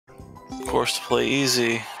Course to play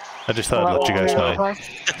easy. I just thought I'd let you guys know.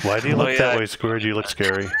 Why do you look that yeah. way, Squidward? You look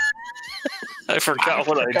scary. I forgot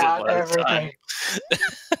what I did last time.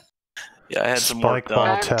 Yeah, I had some work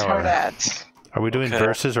done. Spike Ball Tower. Are we doing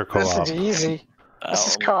versus or co-op? This is easy. This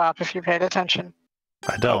is co-op if you paid attention.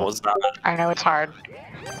 I don't. I was not. I know it's hard.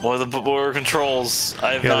 What are controls?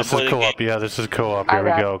 I have yeah, not this is co-op. Yeah, this is co-op. Here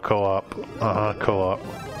we go. Co-op. Co-op.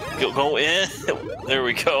 Go in. There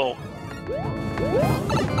we go.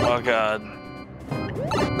 Oh god.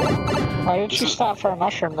 Why did you stop for a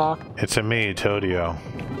mushroom though? It's a me, Todio.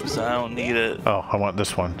 Because I don't need it. Oh, I want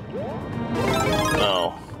this one.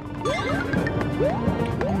 No.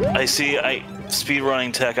 I see.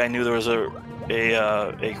 Speedrunning tech. I knew there was a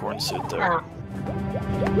acorn suit there.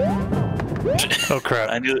 Oh crap!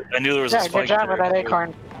 I knew there was a spike. Good job with that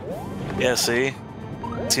acorn. Yeah. See,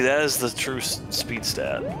 that is the true speed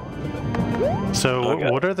stat. So,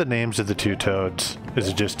 what are the names of the two toads? Is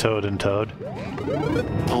it just Toad and Toad?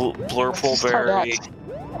 Blurpleberry.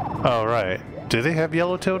 Oh right. Do they have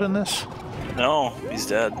Yellow Toad in this? No, he's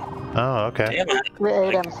dead. Oh, okay. Damn it. We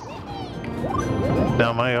ate him.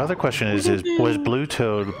 Now my other question is was Blue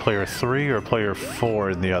Toad player 3 or player 4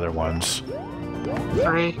 in the other ones?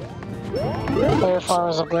 3. Player 4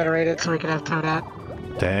 was obliterated so we could have Toadette.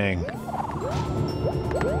 Dang.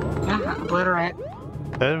 Yeah, obliterate.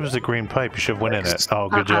 That was the green pipe. You should have went in it. Oh,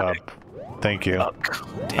 good job. Thank you.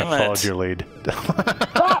 Damn I followed your lead.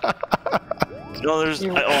 No, there's.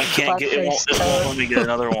 I can't get it. Won't let me get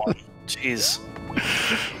another one. Jeez.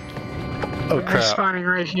 Oh crap! We're spawning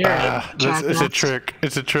right here. It's a trick.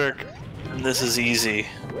 It's a trick. And this is easy.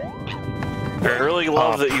 I really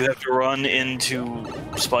love that you have to run into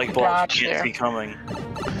spike balls you can't see coming.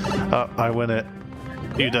 I win it.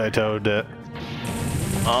 You die, Toad.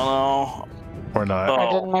 Oh no. Or not.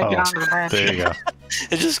 I didn't make it onto the branch. There you go.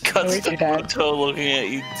 It just cuts to Toad looking at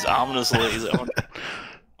you ominously. He's like,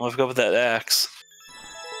 I've got with that axe.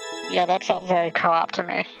 Yeah, that felt very co-op to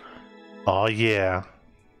me. Oh yeah.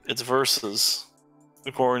 It's versus,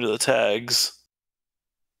 according to the tags.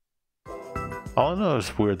 All I know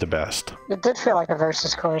is we're the best. It did feel like a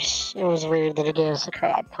versus course. It was weird that it gave us a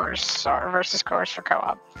co-op course, or a versus course for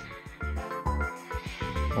co-op.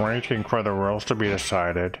 Waiting for the rules to be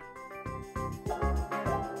decided.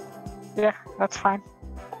 Yeah, that's fine.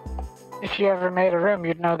 If you ever made a room,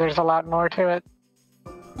 you'd know there's a lot more to it.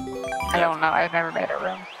 I don't know, I've never made a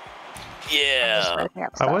room. Yeah.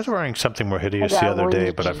 I was wearing something more hideous the other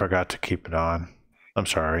day, but I forgot to keep it on. I'm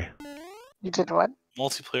sorry. You did what?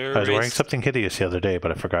 Multiplayer. I was wearing something hideous the other day,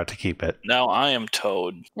 but I forgot to keep it. Now I am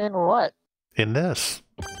Toad. In what? In this.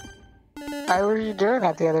 Why were you doing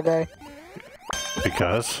that the other day?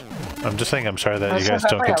 Because I'm just saying I'm sorry that you guys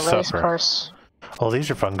don't get to suffer. Course. Oh, these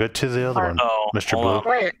are fun. Good to the other one, Mr. Blue.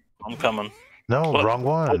 Wait. I'm coming. No, wrong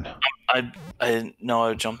one. I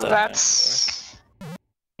jumped that. That's.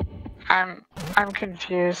 I'm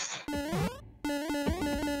confused.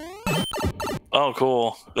 Oh,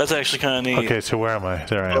 cool. That's actually kind of neat. Okay, so where am I?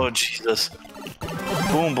 There I am. Oh, Jesus.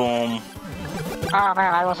 Boom, boom. Oh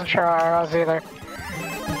man, I wasn't sure where I was either.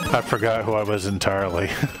 I forgot who I was entirely.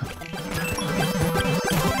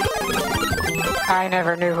 I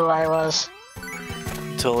never knew who I was.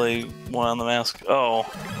 Until they went on the mask. Oh.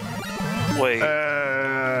 Wait.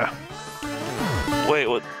 Wait,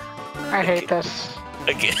 what? I hate this.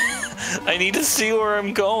 I can't. I need to see where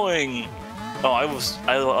I'm going. Oh, I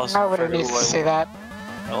lost Nobody needs to see that.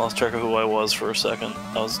 I lost track of who I was for a second.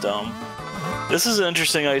 That was dumb. This is an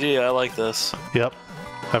interesting idea. I like this. Yep.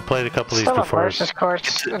 I've played a couple of these Still before. A versus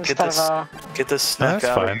course Get this snack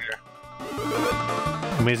out of here.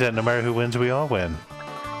 It means that no matter who wins, we all win.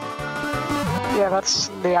 Yeah, that's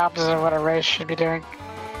the opposite of what a race should be doing.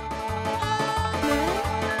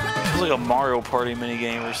 Feels like a Mario Party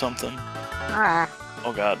minigame or something.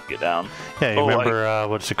 Oh god, get down. Yeah, you remember,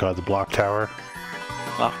 what's it called? The block tower?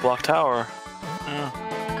 Block tower. Yeah.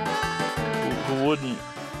 Who wouldn't?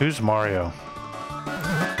 Who's Mario?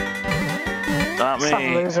 Not me.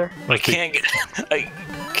 Some loser. I can't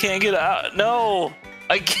get out. No!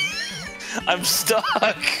 I can't. I'm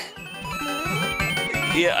stuck.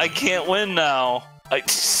 Yeah, I can't win now.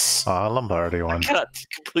 Lombardi won. I got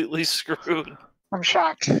completely screwed. I'm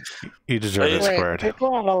shocked. You deserve it squared.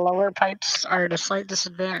 People on the lower pipes are at a slight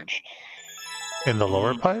disadvantage. In the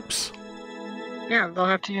lower pipes? Yeah, they'll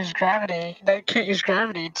have to use gravity. They can't use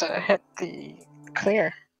gravity to hit the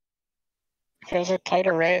clear. If it was a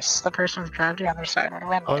tighter race, the person with gravity on their side would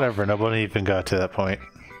win. Whatever, nobody even got to that point.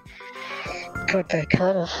 But they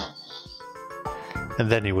could have.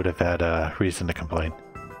 And then you would have had a reason to complain.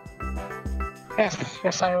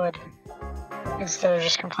 Yes, I would. Instead of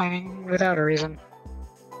just complaining without a reason.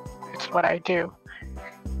 It's what I do.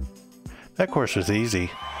 That course was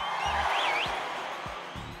easy.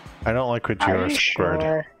 I don't like what you're squared.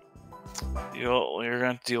 Sure? You're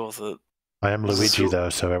gonna have to deal with it. I am Luigi though,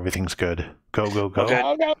 so everything's good. Go, go, go. Okay.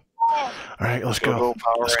 Oh, no. Alright, let's go. Go,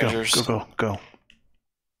 Power Let's Rangers. go, go, go, go.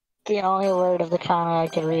 The only word of the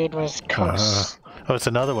comment I could read was coast. Oh, it's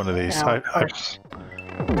another one of these.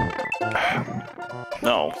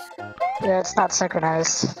 No. Yeah, it's not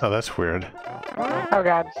synchronized. Oh, that's weird. Oh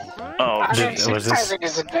god. Oh, I mean, was this- synchronizing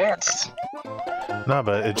is advanced. No,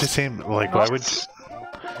 but it just seemed like, why would...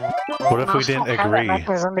 What if we didn't agree?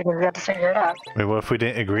 Because we have to figure it out. I mean, what if we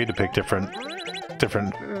didn't agree to pick different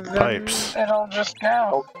Then pipes? It'll just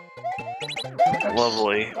go.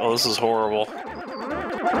 lovely. Oh, this is horrible.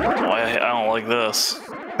 Oh, I don't like this.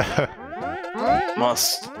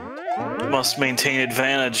 Must maintain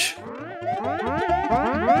advantage.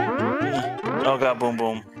 Oh god, boom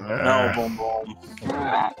boom. No, boom boom.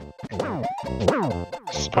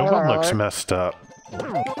 That one looks messed up.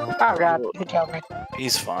 Oh god, he killed me.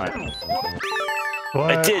 He's fine.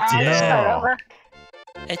 What? I did it. No.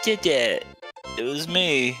 I did it. It was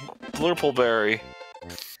me, Blurpleberry.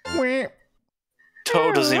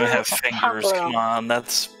 Toad doesn't even have fingers. Come on,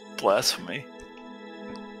 that's blasphemy.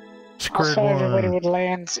 Squared Also, everybody one. would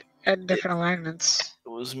land at different alignments. It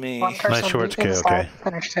was me. One person Nice would shorts, be Kay, inside okay. the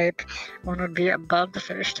finish tape, one would be above the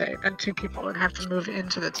finish tape, and two people would have to move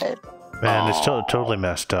into the tape. Man, it's totally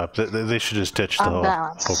messed up. They should just ditch the whole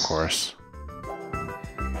Unbalanced. course.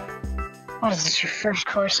 What is this, your first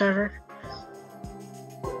course ever?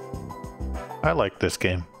 I like this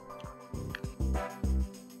game.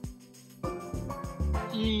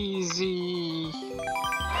 Easy.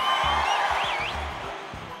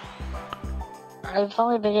 I've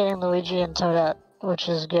only been getting Luigi and Toadette, which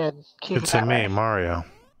is good. Keep It's it in that me, way. Mario.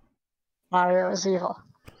 Mario is evil.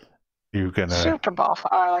 You gonna... Super Ball. Oh,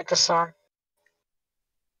 I like this song.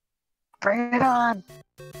 Bring it on.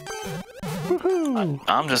 Woohoo!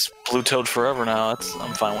 I'm just Blue Toad forever now. I'm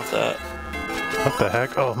fine with that. What the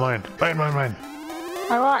heck? Oh, mine. Mine, mine, mine.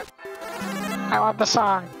 I want the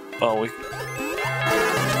song. Oh, we.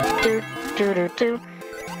 Do do do do.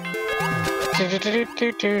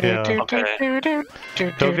 Yeah. Okay.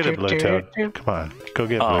 Go get it, Blue Toad. Come on. Go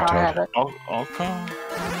get Oh, Blue I have Toad. it. Oh, okay.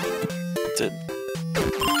 Did.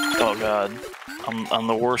 Oh god, I'm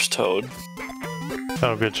the worst Toad.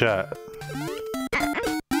 Oh, good shot.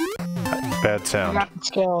 Bad You sound. got the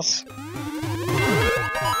skills. Ha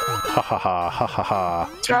ha ha ha ha ha.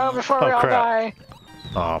 Go before we Oh, all crap. die.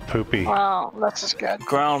 Aw, poopy. Wow, this is good.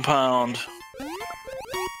 Ground pound.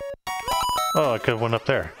 Oh, I could have went up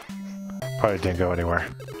there. Probably didn't go anywhere.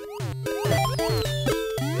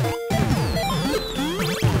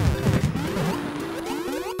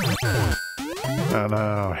 Oh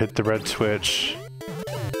no, hit the red switch.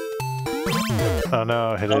 Oh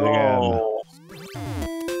no, hit it again. Oh,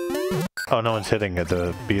 Oh, no one's hitting it,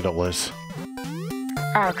 the beetle is.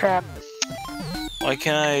 Oh crap. why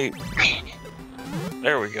can't I?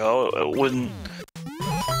 There we go. It wouldn't.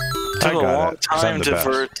 Took a got long it, 'cause I'm time the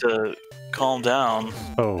for best. it to calm down.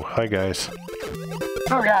 Oh, hi guys.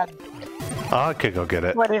 Oh god. Oh, I could go get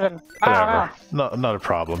it. What even? I don't know. Whatever. No, not a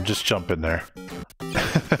problem. Just jump in there.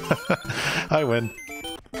 I win.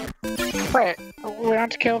 Wait, we don't have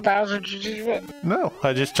to kill Bowser. No,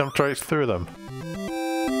 I just jumped right through them.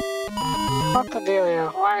 What the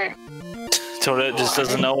dealio? Why? Toadette just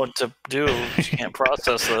doesn't know what to do. She can't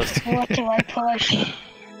process this. What do I push?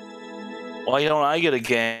 Why don't I get a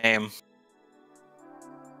game?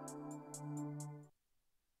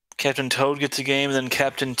 Captain Toad gets a game, and then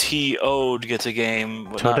Captain T.O.'d gets a game,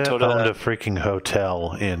 but not Toadette owned a Toadette. freaking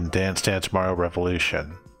hotel in Dance Dance Mario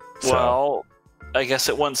Revolution. So, Well, I guess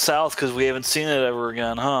it went south because we haven't seen it ever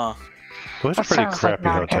again, huh? it was a That pretty sounds crappy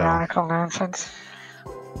like hotel. non-canonical nonsense.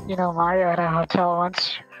 You know, Mario had a hotel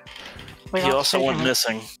once. We He don't also speak went of it.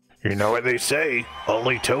 missing. You know what they say?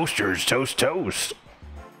 Only toasters toast toast.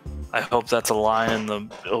 I hope that's a line in the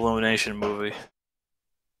Illumination movie.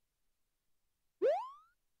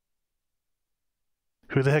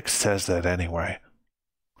 Who the heck says that anyway?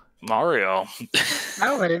 Mario.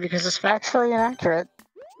 Nobody, because it's factually inaccurate.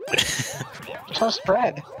 Toast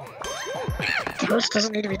bread. Toast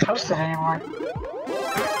doesn't need to be toasted anymore.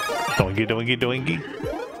 Doingy doingy doingy.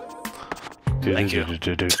 Thank you.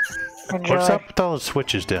 Enjoy. What's up with all the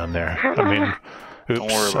switches down there? I mean, Don't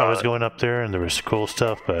worry oops, I about was it. going up there and there was cool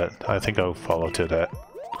stuff, but I think I'll follow to that.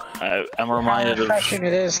 I'm How reminded of. refreshing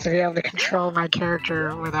it is to be able to control my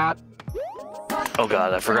character without. Oh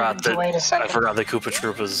god, I forgot to wait a that. second. I forgot that Koopa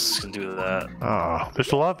Troopas can do that. Oh,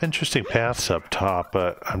 there's a lot of interesting paths up top,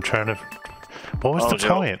 but I'm trying to What was the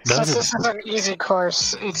point? Since this is an easy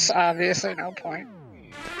course, it's obviously no point.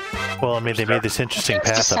 Well, I mean, they made this interesting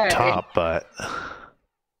path up top, but...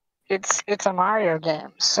 It's a Mario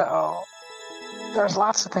game, so there's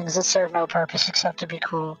lots of things that serve no purpose except to be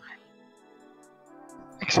cool.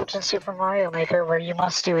 Except in Super Mario Maker, where you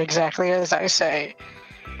must do exactly as I say.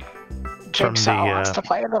 Jigsaw wants to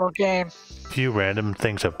play a little game. Few random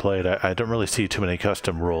things I've played, I don't really see too many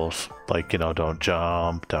custom rules. Like, you know, don't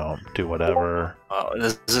jump, don't do whatever.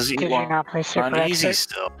 This is Did you not play Super easy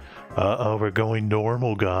still. Uh-oh, we're going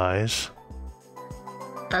normal, guys.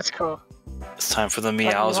 That's cool. It's time for the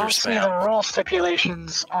Meowser spam. See the rule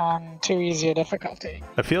stipulations on too easy a difficulty.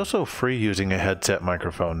 I feel so free using a headset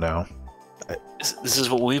microphone now. This is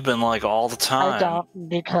what we've been like all the time. I don't,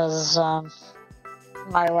 because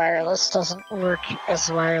my wireless doesn't work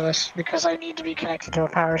as wireless because I need to be connected to a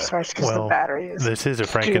power source because the battery is. This is a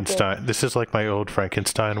Frankenstein. This is like my old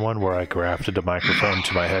Frankenstein one where I grafted a microphone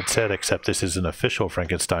to my headset, except this is an official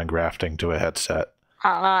Frankenstein grafting to a headset.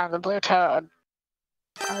 I don't know, I'm the Blue Toad.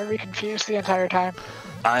 I'm gonna be confused the entire time.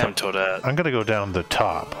 I am Toadette. I'm gonna go down the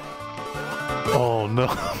top. Oh no.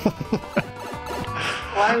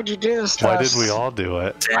 Why would you do this to us? Why did we all do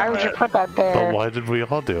it? Why would you put that there? But why did we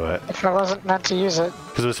all do it? If I wasn't meant to use it.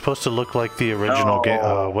 Because it was supposed to look like the original game.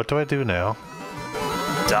 What do I do now?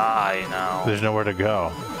 Die now. There's nowhere to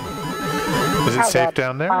go. Is it safe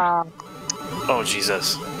down there? Oh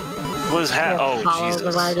Jesus. What is happening? Oh Jesus.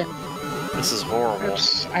 The wagon. This is horrible.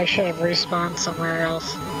 Oops, I should have respawned somewhere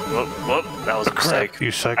else. Whoop, that was a mistake.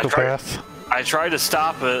 You psychopath. I tried to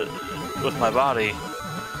stop it with my body.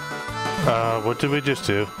 What did we just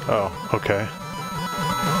do? Oh, okay.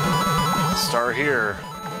 Start here.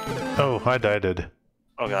 Oh, I died.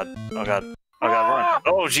 Oh god, run.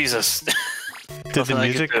 Oh Jesus. Did the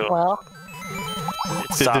music... Well...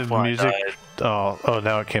 Did the music... Oh,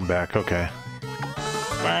 now it came back, okay.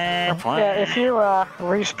 Yeah, if you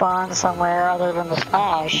respawn somewhere other than the...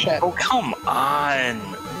 Oh, shit. Oh, come on!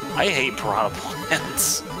 I hate piranha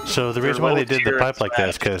plants. So the reason why they did the pipe like that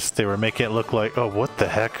is because they were making it look like... Oh, what the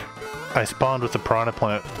heck? I spawned with the piranha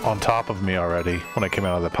plant on top of me already when I came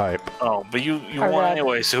out of the pipe. Oh, but you won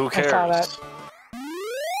anyway, so who cares? I saw that.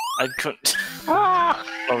 I couldn't...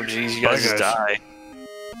 Oh, jeez, you guys just die.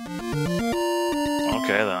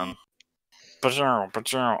 Okay, then.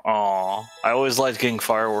 Aw. I always liked getting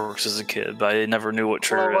fireworks as a kid, but I never knew what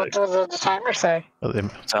triggered it. What did the timer say?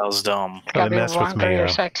 That was dumb. They messed with me.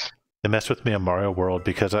 They messed with me on Mario World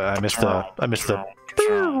because I missed the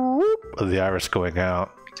iris going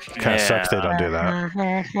out. Kind of sucks they don't do that.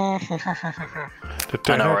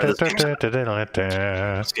 I know, right?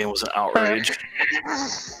 This game was an outrage.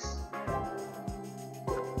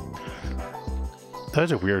 That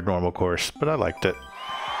was a weird normal course, but I liked it.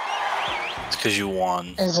 It's because you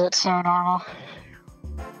won. Is it so normal?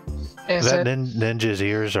 Ninja's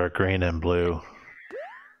ears are green and blue.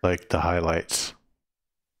 Like the highlights.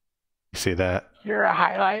 You see that? You're a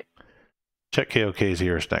highlight. Check KOK's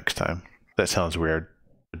ears next time. That sounds weird.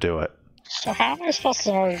 Do it. So how am I supposed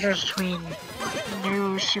to know the difference between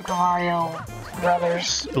New Super Mario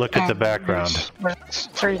Brothers? Look at the background.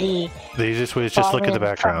 3D. The easiest way is just look at the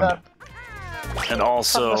background. And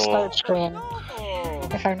also... From the start screen.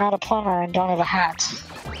 If I'm not a plumber and don't have a hat,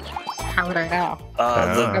 how would I know?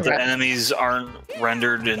 The enemies aren't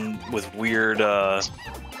rendered with weird...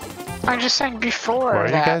 I'm just saying before Why are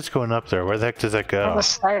you guys going up there? Where the heck does that go? From the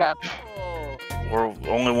startup. We're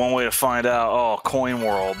only one way to find out. Oh, Coin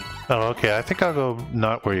World. Oh, okay. I think I'll go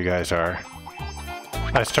not where you guys are.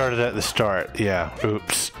 I started at the start. Yeah.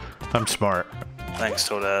 Oops. I'm smart. Thanks,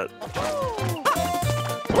 Toadette.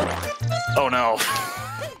 Oh no.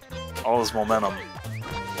 All this momentum.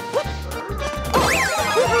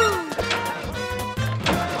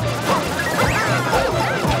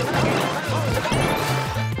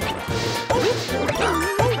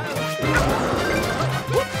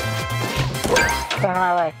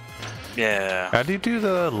 Yeah. How do you do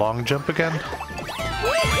the long jump again?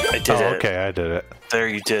 I did it. Okay, I did it. There,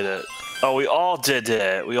 you did it. Oh, we all did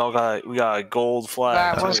it. We got a gold flag.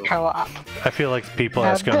 That was co-op. I feel like people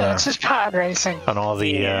ask this is pod racing. On all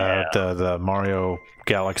the Mario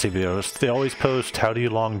Galaxy videos, they always post, "How do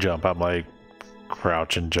you long jump?" I'm like,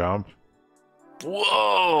 crouch and jump.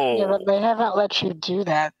 Whoa! Yeah, but they haven't let you do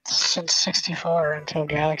that since 64 until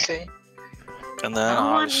Galaxy. And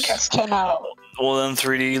then just came out. Well, then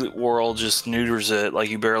 3D World just neuters it, like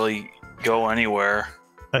you barely go anywhere.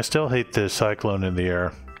 I still hate the cyclone in the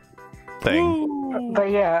air thing. But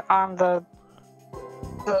yeah, on the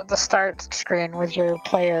start screen with your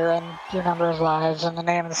player and your number of lives and the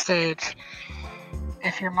name of the stage,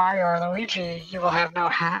 if you're Mario or Luigi, you will have no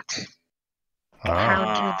hat.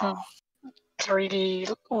 how do the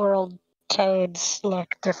 3D world toads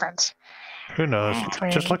look different? Who knows?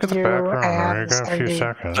 Between Just look at the you background. You and got a few 3D.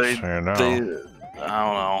 seconds. I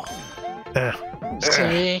don't know.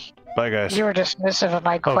 See? Bye, guys. You were dismissive of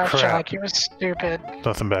my question crap. like it was stupid.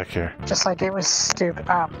 Nothing back here. Just like it was stupid.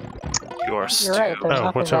 You are You're stupid. right, there's Oh,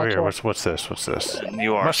 nothing what's over back here? What's this? What's this?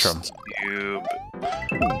 You are Mushroom. stupid.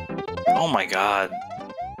 Oh my god.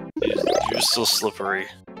 You're still slippery.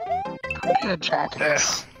 Good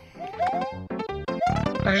jackets.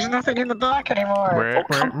 There's nothing in the block anymore. Oh,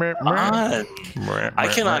 come on. I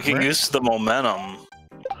cannot get used to the momentum.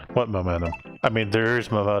 What momentum? I mean, there is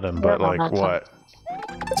momentum, but like momentum? what?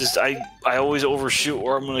 Just I always overshoot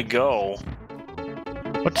where I'm gonna go.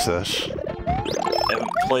 What's this? I haven't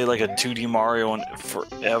played like a 2D Mario in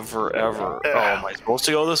forever, ever. Oh, am I supposed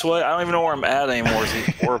to go this way? I don't even know where I'm at anymore.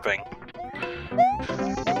 It's warping.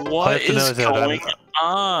 What is going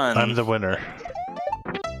on? I'm the winner.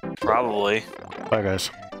 Probably. Bye, guys.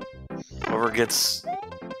 Whoever gets...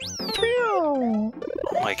 Oh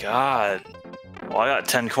my god. Well, I got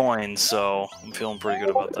 10 coins, so I'm feeling pretty good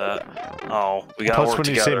about that. Oh, we gotta work Plus, when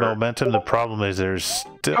together. you say momentum, the problem is there's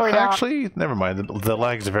still... Actually, never mind. The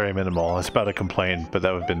lag's very minimal. I was about to complain, but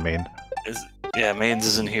that would have been mean. Yeah, Maidens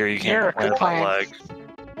isn't here. You can't complain about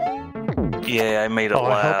lag. Yeah, I made it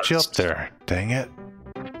last. I helped you up there. Dang it.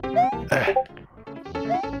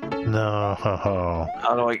 No.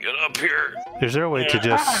 How do I get up here? Is there a way to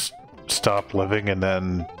just stop living and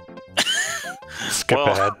then skip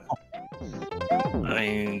ahead? I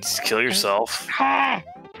mean, just kill yourself. I'm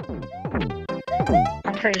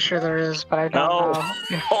pretty sure there is, but I don't know.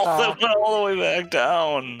 That went all the way back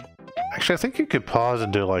down. Actually, I think you could pause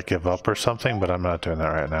and do like give up or something, but I'm not doing that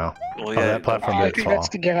right now. Well, yeah, that platform I did think fall. that's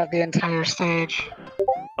to give up the entire stage.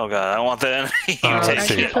 Oh god, I don't want that enemy. Let's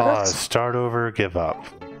see. Pause. Start over. Give up.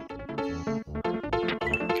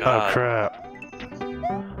 God. Oh crap!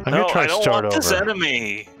 I'm gonna try I don't start want over. this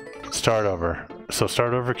enemy. Start over. So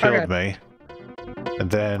start over killed me, and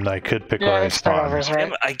then I could pick where I spawn.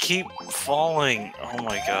 Right? I keep falling. Oh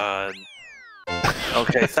my god.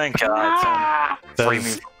 Okay, thank God. Free me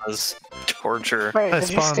from this torture. Wait, did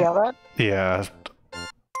you steal that? Yeah.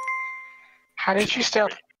 How did you steal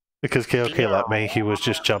it? Because KOK let me. He was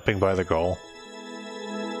just jumping by the goal.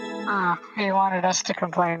 He wanted us to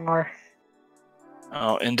complain more.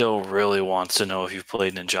 Oh, Indo really wants to know if you've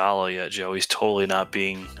played Ninjala yet, Joe. He's totally not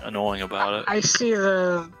being annoying about it. I see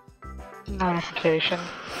the notification.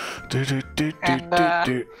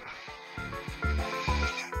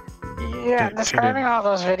 Yeah, describing all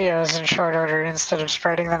those videos in short order instead of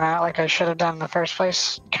spreading them out like I should have done in the first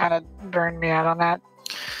place kind of burned me out on that.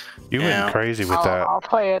 You went crazy with that. I'll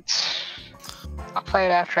play it. I'll play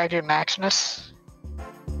it after I do Maximus.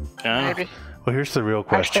 Yeah. Maybe. Well, here's the real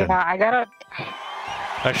question. Actually,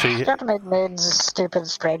 no, I gotta make Maiden's stupid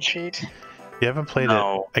spreadsheet. You haven't played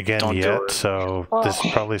it again yet, so this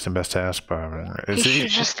is probably some best to ask about. You should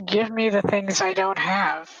just give me the things I don't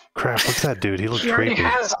have. Crap, what's that dude? He looks He creepy.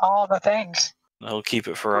 already has all the things. He'll keep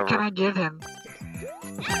it forever. What can I give him?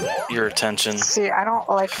 Your attention. See, I don't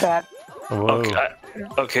like that. Whoa.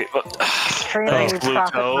 Okay. Extremely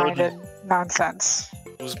profit-minded nonsense.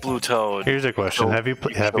 It was Blue Toad. Here's a question: Have you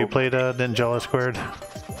played Ninjala Squared?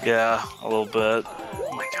 Yeah, a little bit.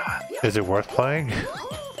 Oh my god. Is it worth playing?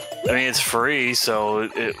 I mean, it's free, so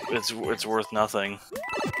it's worth nothing.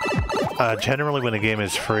 Generally, when a game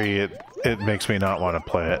is free, it makes me not want to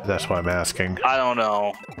play it. That's why I'm asking. I don't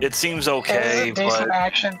know. It seems okay, It's a decent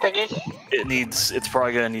action thingy. It's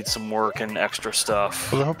probably gonna need some work and extra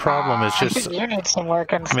stuff. Well, the whole problem is just. I think you need some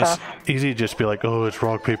work and stuff. It's easy to just be like, oh, it's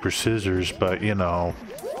rock paper scissors, but you know,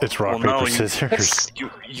 it's rock paper scissors.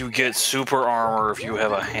 You get super armor if you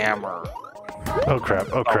have a hammer. Oh crap!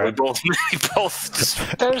 Oh crap! We both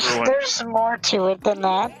just there's more to it than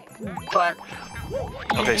that, but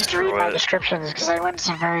you need to read my it. descriptions because I went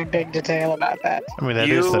into very big detail about that. I mean, that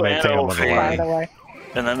is the main thing I want to By the learn. way.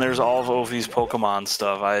 And then there's all of Ophie's Pokemon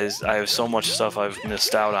stuff. I have so much stuff I've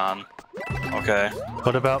missed out on. Okay.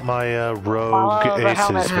 What about my Rogue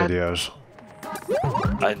Aces videos?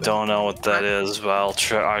 I don't know what that is,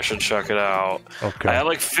 but I should check it out. Okay. I have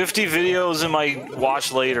like 50 videos in my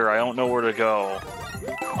watch later. I don't know where to go.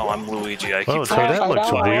 Oh, I'm Luigi. I keep Oh, so that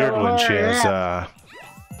looks weird when she has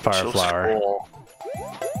Fire Flower. Cool.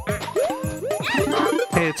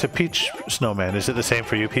 Hey, it's a peach snowman. Is it the same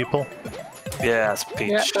for you people? Yeah, it's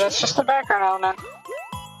Peach. Yeah, that's just a background element.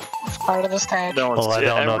 It's part of the stage. No, Well, I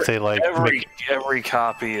don't know if they like every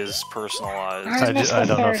copy is personalized. I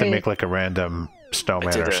don't know if they make like a random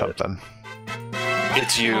snowman or something.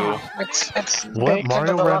 It's you. It's What?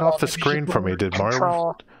 Mario ran off the screen for me. Did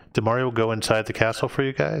Did Mario go inside the castle for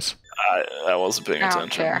you guys? I wasn't paying I don't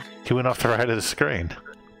attention. care. He went off the right of the screen.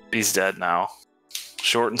 He's dead now.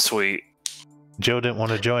 Short and sweet. Joe didn't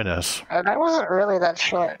want to join us. That wasn't really that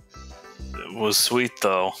short. It was sweet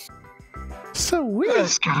though. So weird.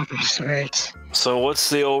 It's gotta be sweet. So what's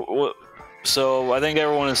the what? So I think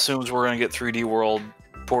everyone assumes we're gonna get 3D World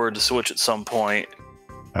ported to Switch at some point.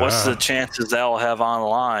 What's the chances that'll have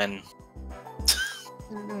online?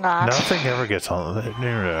 Not. Nothing ever gets on.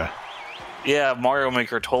 Yeah, Mario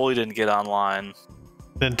Maker totally didn't get online.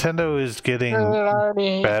 Nintendo is getting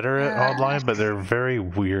better at online, but they're very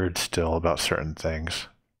weird still about certain things.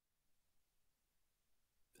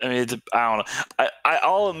 I mean, I don't know.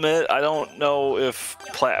 I'll admit, I don't know if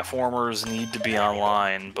platformers need to be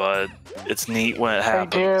online, but it's neat when it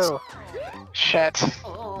happens. They do. Shit.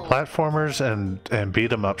 Platformers and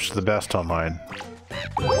beat 'em ups are the best online.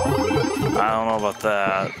 I don't know about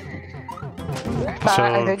that. So,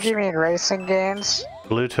 I think you mean racing games.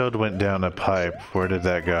 Blue Toad went down a pipe. Where did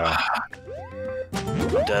that go?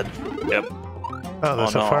 I'm dead. Yep. Oh,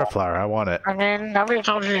 there's a fire flower. I want it. I mean, nobody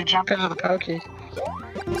told you to jump into the pokey.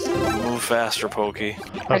 Move faster, Pokey.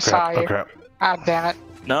 I saw you. Oh crap. Ah, damn it.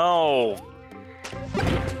 No!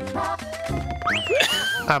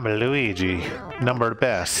 I'm a Luigi. Number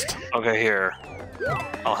best. Okay, here.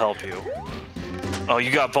 I'll help you. Oh,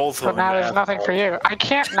 you got both of But them. now there's nothing for you. I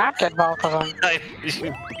can't not get both of them.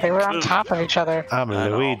 They were on top of each other. I'm I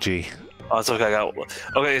know. Luigi. Oh, it's okay. I got.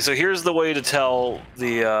 Okay, so here's the way to tell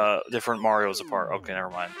the different Marios apart. Okay, never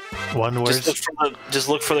mind. One word. Just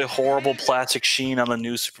look for the horrible plastic sheen on the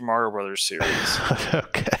new Super Mario Brothers series.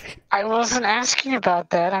 Okay. I wasn't asking about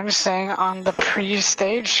that. I'm saying on the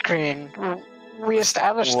pre-stage screen. We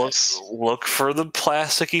established this. Look for the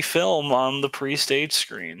plasticky film on the pre-stage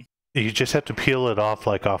screen. You just have to peel it off,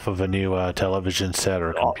 like off of a new television set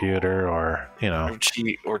or computer, or you know.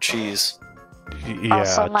 Or cheese. Yeah,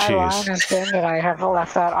 Also, my line cheese. has been that I have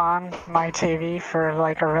left that on my TV for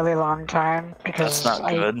like a really long time because That's not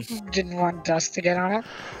I good. didn't want dust to get on it.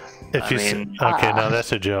 If you okay, no,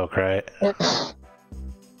 that's a joke, right?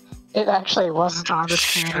 It actually wasn't on the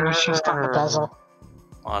screen. It was just on the bezel.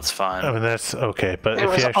 Well, that's fine. I mean, that's okay, but It if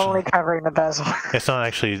was you actually, only covering the bezel. it's not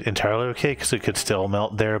actually entirely okay because it could still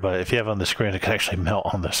melt there. But if you have it on the screen, it can actually melt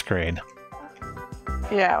on the screen.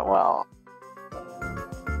 Yeah, well,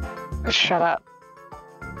 shut up.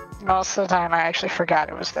 Most of the time, I actually forgot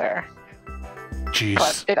it was there. Jeez,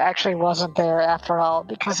 But it actually wasn't there after all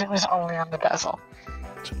because it was only on the bezel.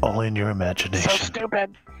 it's all in your So imagination.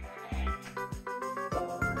 stupid.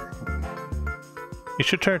 You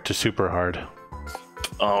should turn it to super hard.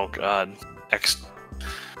 Oh god.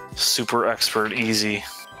 Super expert easy.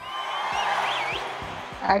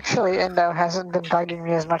 Actually, Indo hasn't been bugging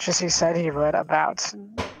me as much as he said he would about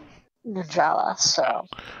Ninjala, so...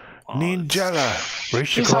 Ninjala!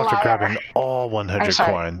 Reach your He's a goal after liar. grabbing all 100 I'm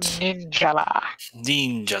sorry, coins. Ninjala.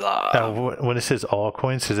 Ninjala. Now, when it says all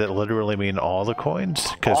coins, does it literally mean all the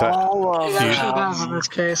coins? Because It actually does in this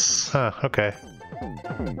case, Huh, okay.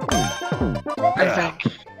 I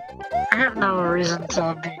think. I have no reason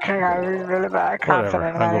to be really bad confident Whatever,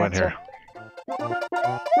 in I'll that go in answer. here.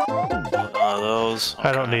 Those.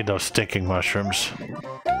 I don't need those stinking mushrooms.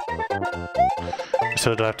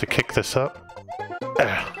 So do I have to kick this up?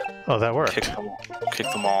 Oh, that worked.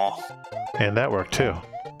 Kick them all. And that worked too.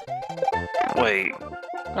 Wait.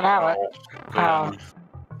 But now it. Oh,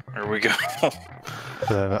 Here we go.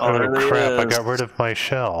 Then, Oh, there it crap, I is. got rid of my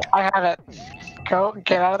shell. I have it. Go,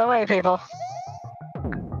 get out of the way, people.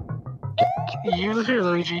 You too,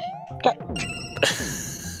 Luigi.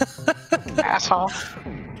 Asshole.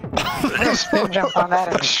 I'm gonna spin jump on that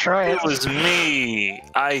and destroy it. It was me.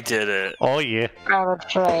 I did it. Oh yeah, Oh,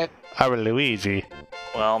 that's right. I'm Luigi.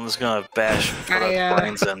 Well, I'm just gonna bash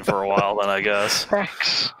brains in for a while then, I guess.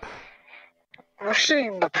 Thanks. We're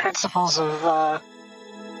seeing the principles of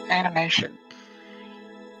animation.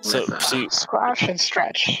 So, With, see, squash and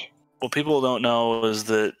stretch. what people don't know is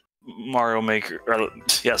that Mario Maker,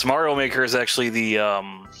 Mario Maker is actually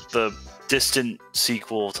the distant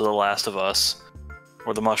sequel to The Last of Us,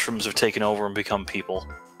 where the mushrooms have taken over and become people.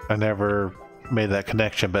 I never made that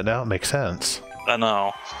connection, but now it makes sense. I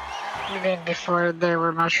know. You mean before there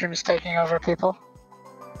were mushrooms taking over people?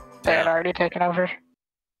 They had Yeah. already taken over?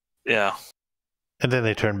 Yeah. And then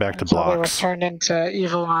they turn back to Until they were blocks. turned into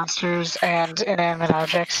evil monsters and inanimate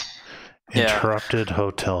objects. Yeah. Interrupted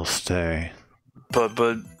hotel stay. But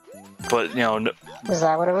you know, Is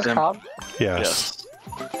that what it was called? Yes.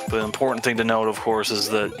 yes. The important thing to note, of course, is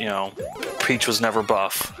that, you know, Peach was never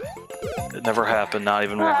buff. It never happened, not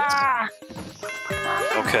even once. Ah!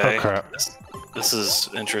 Okay. Oh crap. This is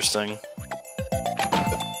interesting.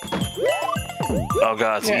 Oh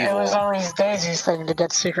god, it's Yeah, evil. it was always Daisy's thing to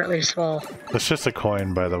get secretly swole. It's just a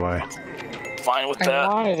coin, by the way. Fine with I that.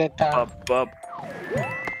 wanted it though. Up. Oh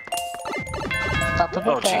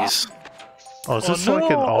jeez. Oh, is this like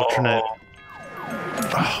an alternate?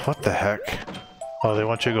 Oh, what the heck? Oh, they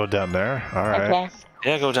want you to go down there? Alright. Okay.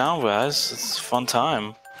 Yeah, go down, guys. It's a fun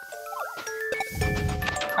time.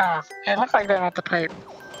 Oh, it looked like they're at the pipe.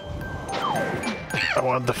 I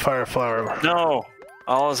wanted the fire flower. No!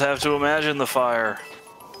 I always have to imagine the fire.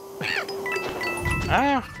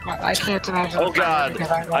 Ah! I can't imagine. Oh the fire god!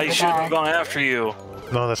 because I'm going I to should die. have gone after you.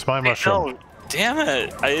 No, that's my mushroom. No, damn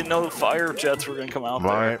it! I didn't know the fire jets were gonna come out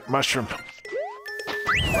My there. mushroom.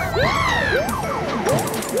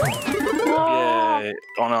 Yay!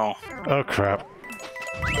 Oh no! Oh crap.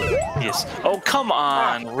 Yes. Oh come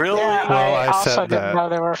on! Really? Yeah, Well, I I also said didn't that. know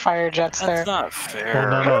there were fire jets there. That's not fair.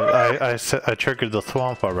 Well, no. I triggered the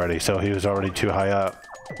swamp already, so he was already too high up.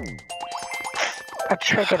 A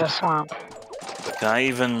trick at a swamp. Can I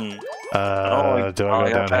even? Do I go down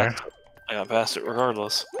here? I got past it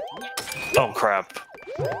regardless. Oh crap!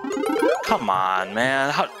 Come on,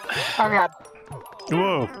 man! How... Oh god.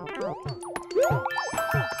 Whoa!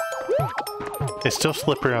 It's still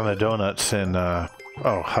slippery on the donuts and, oh,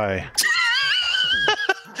 hi.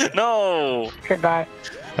 No! Goodbye.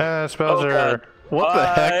 It's Bowser. God. What the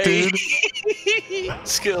heck, dude?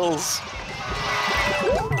 Skills.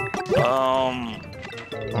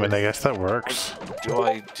 I mean, I guess that works. What do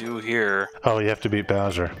I do here? Oh, you have to beat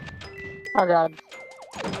Bowser. Oh god.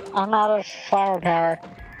 I'm out of flower power.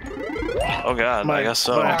 Oh god, I guess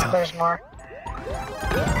so. my- Oh, there's more.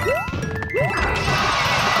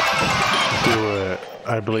 Do it.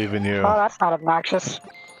 I believe in you. Oh, that's not obnoxious.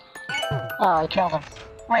 Oh, I killed him.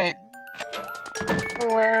 Wait.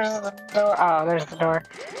 Where's the door? Oh, there's the door.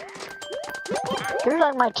 Give me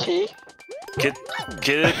back my key. Get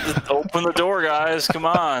it. Open the door, guys. Come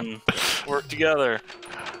on. Work together.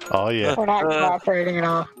 Oh, yeah. We're not cooperating at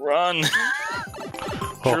all. Run.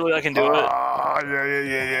 Surely I can do it.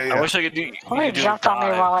 Yeah. I wish I could do. Somebody jumped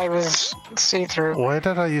on me while I was see-through. Why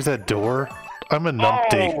did I use that door? I'm a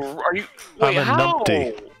numpty. Oh, are you? I'm Wait, a how?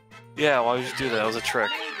 numpty. Yeah, why would you do that? That was a trick.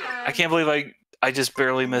 I can't believe I just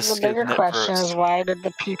barely missed. The bigger getting it question first. is why did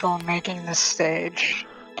the people making this stage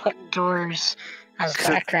put doors as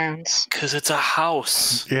backgrounds? Because it's a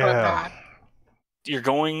house. Or Yeah. not? You're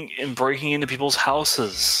going and breaking into people's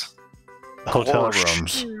houses. Hotel Gosh.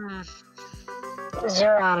 rooms.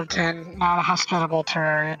 0 out of 10. Not a hospitable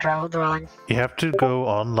Terraria dwelling. You have to go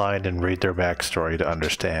online and read their backstory to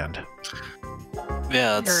understand.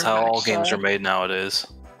 Yeah, that's Very how all much games so. are made nowadays.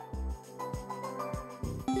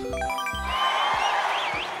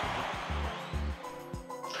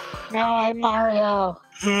 No, I'm Mario.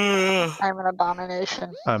 I'm I'm an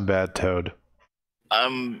abomination. I'm Bad Toad.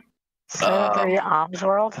 3 Arms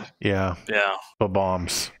World? Yeah. yeah. The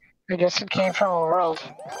bombs. I guess it came from a world.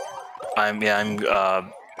 I'm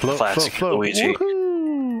Float, Classic float, float. Luigi.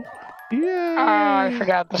 Woohoo! Oh, Yeah. I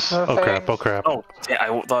forgot this is a Oh thing. crap! Oh crap! Oh, yeah,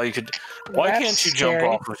 I thought you could. Why That's can't you jump scary.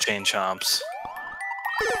 off of chain chomps?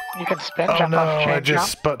 You can spin Oh jump no! off chain I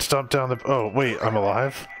just butt stomped down the. Oh wait! I'm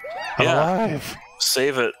alive. I'm Yeah. alive.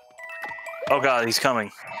 Save it. Oh god, he's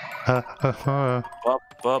coming. Oh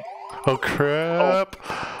Up. crap!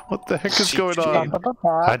 What the heck is going on? jump.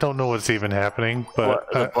 I don't know what's even happening, but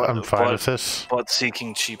I'm fine with this. Butt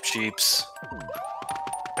seeking cheaps.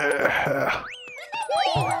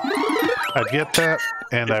 I'd get that,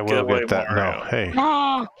 and I will away, get that. Mario. No, hey.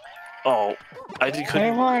 No! Oh,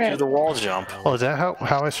 couldn't want do it. the wall jump. Oh, is that how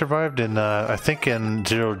I survived? In I think in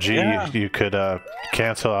 0G Yeah. you could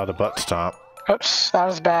cancel out a butt stomp. Oops, that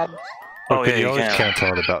was bad. Or Oh, could yeah, you you always can. cancel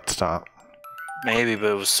out a butt stomp? Maybe, but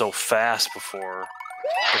it was so fast before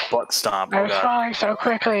the butt stomp. I Oh was god, falling so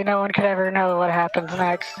quickly, no one could ever know what happens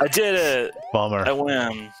next. I did it! I Bummer.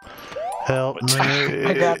 win. Help I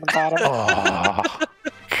me. got the bottom. Oh.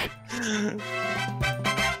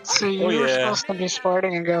 So you Oh, were yeah. supposed to be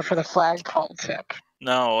sporting and go for the flagpole tip.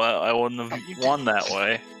 No, I wouldn't have won that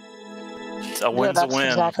way. A win's yeah, a that's win.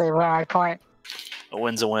 exactly my point. A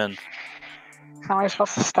win's a win. How am I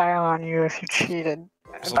supposed to style on you if you cheated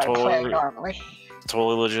It's by totally- playing normally?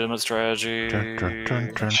 Totally legitimate strategy.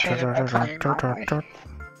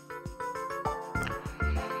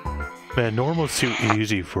 Man, normal's too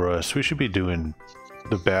easy for us. We should be doing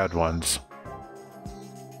the bad ones.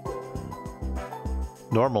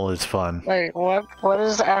 Normal is fun. Wait, what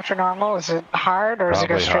is after normal? Is it hard or does it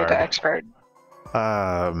go Probably straight to hard. expert?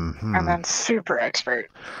 And And then super expert?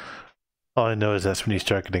 all I know is that's when you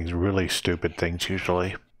start getting really stupid things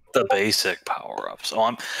usually. The basic power-ups.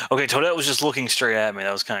 Oh, okay. Toadette was just looking straight at me.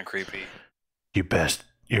 That was kind of creepy. You best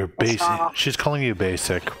You're basic. She's calling you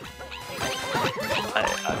basic.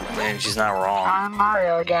 I mean, she's not wrong. I'm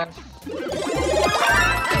Mario again.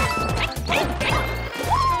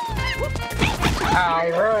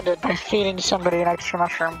 I ruined it by feeding somebody an extra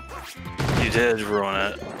mushroom. You did ruin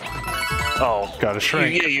it. Oh. Got a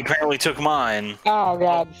shrink. Yeah, you apparently took mine. Oh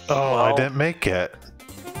god. Oh, Well, I didn't make it.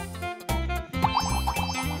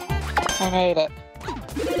 I made it.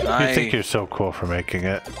 You think you're so cool for making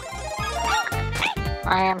it.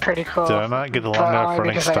 I am pretty cool. Did I not get a long but enough only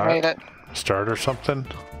running because I made it. start or something?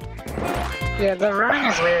 Yeah, the running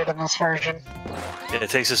is weird in this version. Yeah, it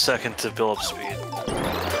takes a second to build up speed.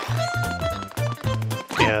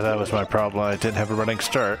 Yeah, that was my problem. I didn't have a running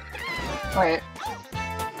start. Wait.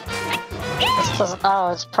 This doesn't. Oh,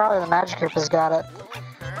 it's probably the Magic Group has got it.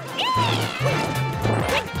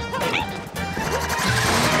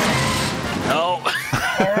 No!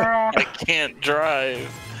 I can't drive.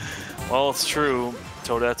 Well, it's true.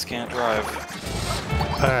 Toadettes can't drive.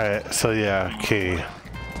 Alright, so yeah, key.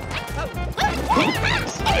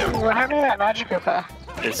 What happened to that Magic Group?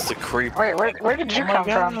 It's the creep. Wait, where did you come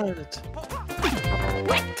from?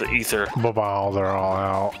 The ether. Wow, they're all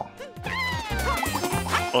out.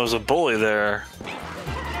 Oh, there's a bully there.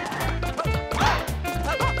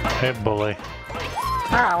 Hey, bully.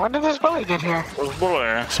 Ah, when did this bully get here? There's a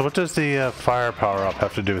bully. So what does the fire power up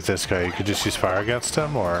have to do with this guy? You could just use fire against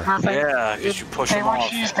him, or? Nothing. Yeah, because you push They him want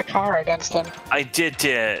off. you to use the car against him. I did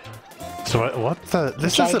it. So what the?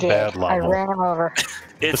 This Which is I a did. bad I level. ran him over.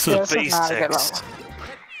 It's This the is not a good basics.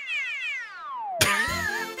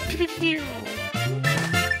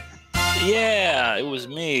 Yeah, it was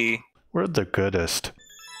me. We're the goodest.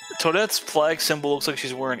 Toadette's flag symbol looks like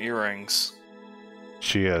she's wearing earrings.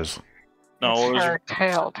 She is. No, it was her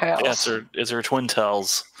tails. yeah, it's her twin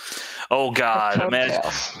tails. Oh god, imagine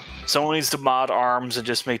someone needs to mod arms and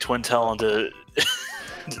just make twin tail into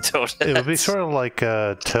Toadette. It would be sort of like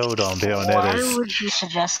Toad on Why Bayonetta's. would you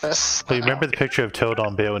suggest this? Well, you remember the picture of Toad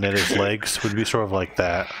on Bayonetta's legs? Would be sort of like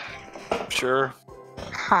that. Sure.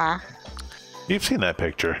 Huh? You've seen that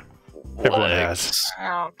picture. Everyone has. Legs. I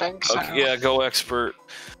don't think so. Okay, yeah, go expert.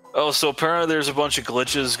 Oh, so apparently there's a bunch of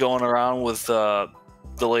glitches going around with the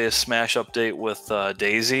latest Smash update with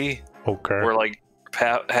Daisy, Okay. where like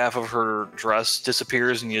half of her dress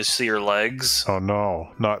disappears and you just see her legs. Oh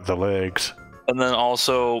no, not the legs. And then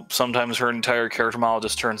also sometimes her entire character model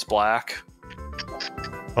just turns black.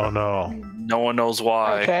 Oh no. No one knows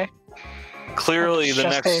why. Okay. Clearly It's the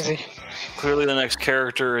just next Daisy. clearly the next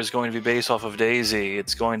character is going to be based off of Daisy.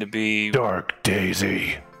 It's going to be Dark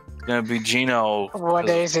Daisy. Gino. What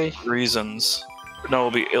because Daisy? of reasons.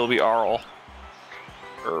 No, it'll be Arl.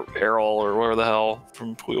 Or Errol or whatever the hell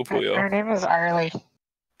from Puyo Puyo. Her name is Arlie.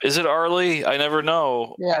 Is it Arlie? I never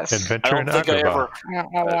know. Yes. Adventure I in don't think I Agrabah. ever I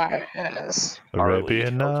don't know why it is.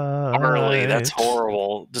 Arabian Nights. Harley, that's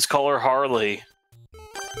horrible. Just call her Harley.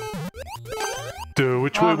 Dude,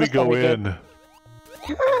 which Oh, way we this go will be good. in?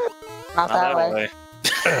 Not that way.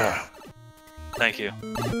 Thank you.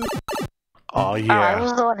 Oh Oh, I yeah.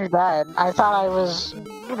 was the one who died. I thought I was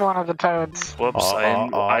one of the toads. Whoops,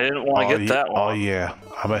 I didn't want to get that Oh one. yeah.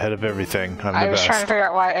 I'm ahead of everything. I'm I the was trying to best. figure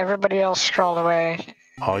out why everybody else strolled away.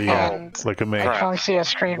 Oh yeah. And Look at me. I can only see a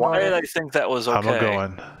screen Why did border. I think that was okay? I'm a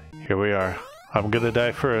going. Here we are. I'm gonna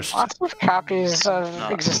die first. Lots of copies of No.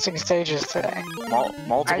 existing stages today.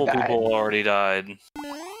 Multiple I died. people already died.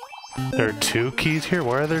 There are 2 keys here?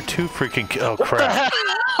 Why are there 2 freaking keys? Oh crap.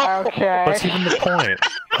 Okay. What's even the point?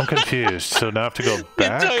 I'm confused. So now I have to go The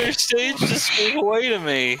back? entire stage just gave away to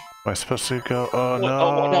me. Am I supposed to go? Oh What- no.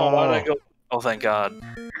 Oh, no, why did I go? Oh, thank God.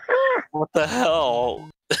 What the hell?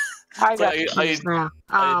 I got I- the keys now.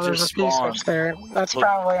 I Oh, there's a just key spawned. switch there. That's Look.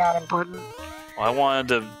 probably not important. I wanted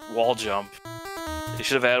to wall jump. They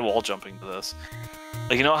should have added wall jumping to this.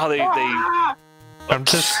 Like, you know how they Ah! I'm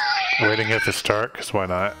just waiting at the start, because why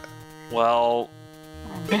not? well,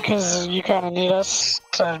 Because you kind of need us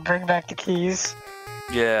to bring back the keys.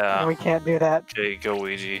 And yeah. we can't do that. Okay, go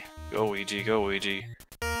Ouija. Go Ouija, go Ouija.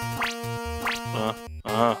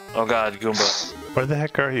 Oh god, Goomba. Where the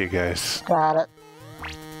heck are you guys? Got it.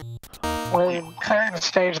 We're clearing the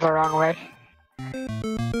stage the wrong way.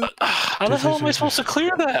 How the hell am I supposed to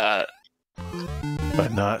clear that?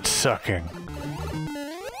 But not sucking.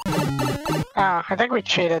 Oh, I think we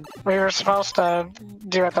cheated. We were supposed to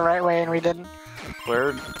do it the right way and we didn't.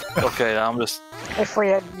 Where? Okay, I'm just... If we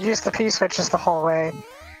had used the P-switches the whole way,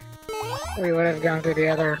 we would have gone through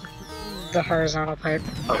the horizontal pipe.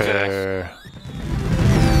 Okay.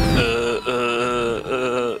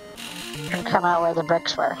 And come out where the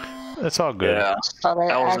bricks were. It's all good. Yeah. So they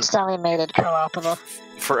That wasn't- accidentally made it co-opable.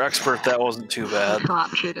 For expert, that wasn't too bad.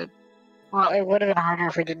 Co-op cheated. Well, it would have been harder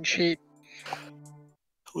if we didn't cheat.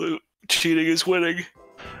 Cheating is winning.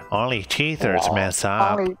 Only cheaters mess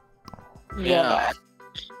up. Only... Yeah.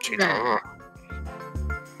 Yeah.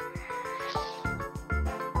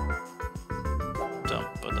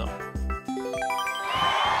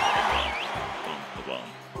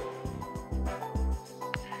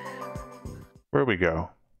 Where we go?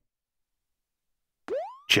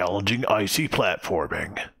 Challenging icy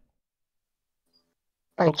platforming.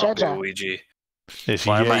 Like Jaja. Luigi. It's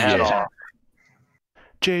Fly my hat yeah. off.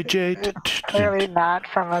 JJ. It's clearly not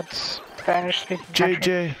from its Spanish-speaking country.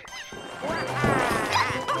 JJ.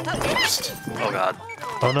 Oh god.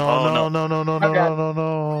 Oh no! Oh, no! no. No! No! No! Oh, No! God. No!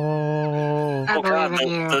 No! I Oh god, believe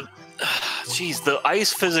in you. Jeez, the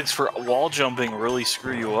ice physics for wall jumping really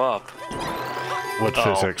screw you up. What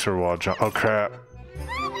physics or wall jump? Oh crap!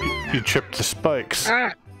 You tripped the spikes.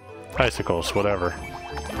 Ah, Icicles, whatever.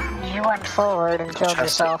 you went forward and killed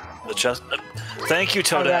yourself. The chest. Thank you,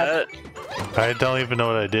 Toadette. I don't even know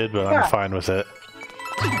what I did, but Yeah. I'm fine with it.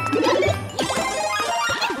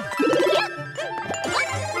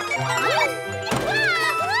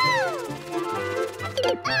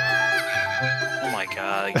 Oh my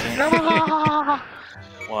god, I can't.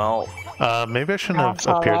 Well, Maybe I shouldn't No, have it's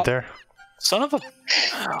all appeared right. there. son of a.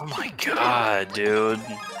 Oh my god, dude.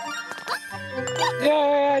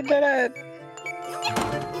 Yay, I did it!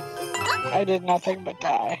 I did nothing but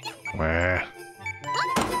die. Meh.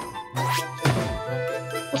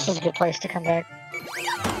 This is a good place to come back.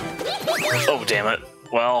 Oh, damn it.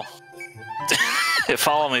 Well.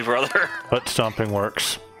 Follow me, brother. But stomping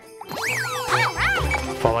works.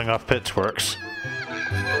 Falling off pits works.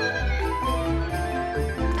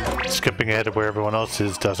 Skipping ahead of where everyone else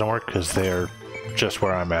is doesn't work because they're just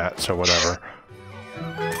where I'm at, so whatever.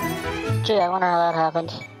 Gee, I wonder how that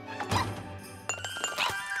happened.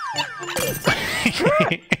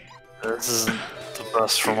 This isn't the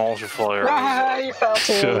best from multiplayer. Ah, you fell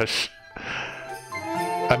too. Shush.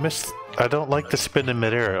 I don't like the spin in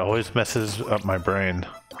midair. It always messes up my brain.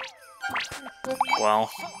 Well.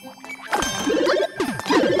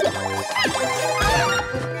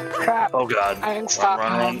 Crap. Oh god. I didn't stop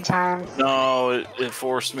Run. in time. No, it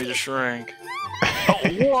forced me to shrink. Oh,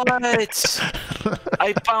 what?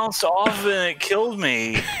 I bounced off and it killed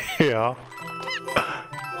me. Yeah.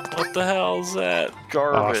 What the hell is that?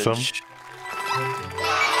 Garbage. Awesome.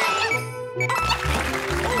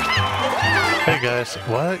 Hey guys,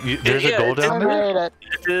 what? There's a goal I down there? made it.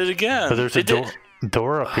 It did it again. But there's a It did-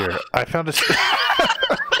 door up here. I found a...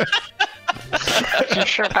 You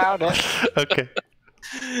sure found it. Okay.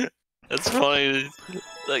 That's funny.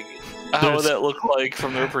 Like, how would that look like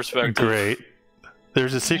from their perspective? Great.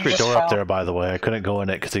 There's a secret just door up fell. there, by the way. I couldn't go in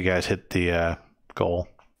it because you guys hit the goal.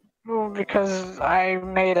 Well, because I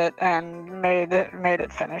made it and made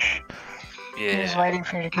it finish. I was Yeah. waiting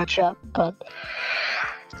for you to catch up, but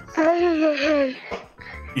you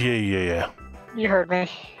Yeah. heard me.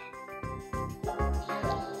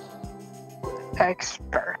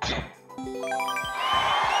 Expert.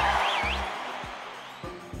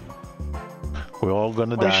 We're all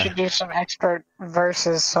gonna We die. should do some expert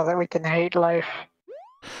verses so that we can hate life.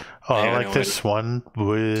 Oh, I Hang on, like wait. this one.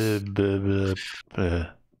 Wii U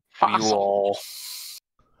Awesome. all.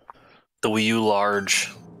 The Wii U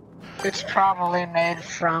large. It's probably made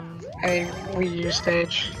from a Wii U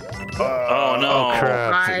stage. Oh no. Oh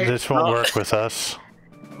crap! Bye. This won't Oh. work with us.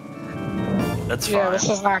 That's Yeah, fine. this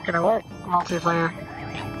is not gonna work multiplayer.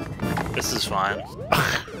 This is fine.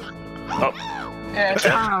 Yeah, it's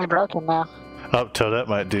finally broken now. Oh, Toadette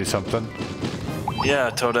might do something. Yeah,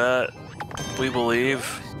 Toadette. We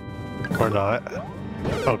believe. Or not.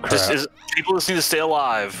 Oh crap. People just need to stay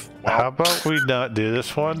alive. How about we not do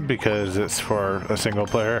this one because it's for a single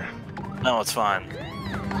player? No, it's fine.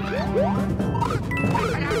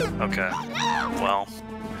 Okay. Well.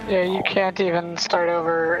 Yeah, you can't even start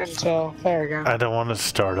over until... There we go. I don't want to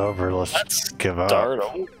start over. Let's give up.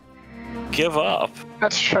 Give up.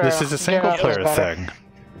 That's true. This is a single Yeah, that was player better. thing.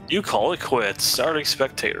 You call it quits. Starting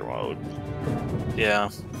spectator mode. Yeah.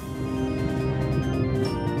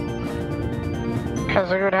 Because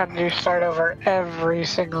we would have to do start over every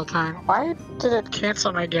single time. Why did it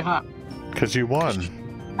cancel my give up? Because you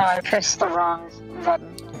won. Oh, I pressed the wrong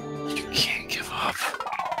button. You can't give up.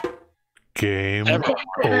 Game Ever.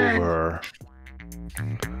 over.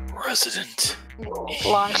 Resident.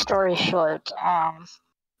 Long story short, I'm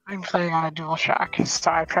playing on a DualShock, so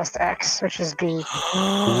I pressed X, which is B.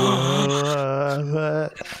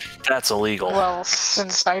 That's illegal. Well,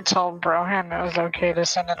 since I told Broham it was okay to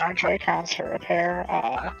send in our Joy-Cons for repair,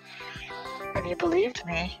 and he believed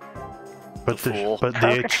me, But Fool. the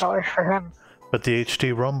Pro Controller for him.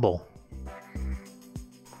 HD Rumble.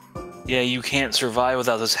 Yeah, you can't survive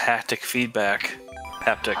without this haptic feedback.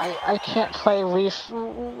 Haptic. I can't play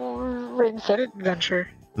Ring Fit Adventure.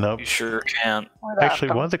 Nope. You sure can't.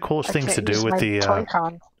 Actually, one of the coolest things to do with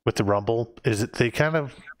the Rumble is that they kind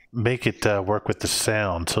of make it work with the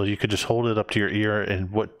sound, so you could just hold it up to your ear,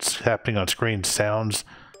 and what's happening on screen sounds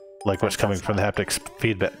like what's coming from the haptic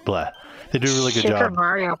feedback. Blah. They do a really good job. Super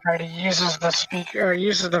Mario Party uses the speaker, or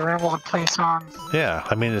uses the Rumble to play songs. Yeah,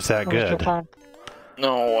 I mean it's that good.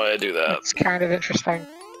 No way to do that. It's kind of interesting.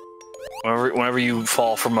 Whenever you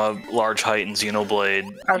fall from a large height in Xenoblade,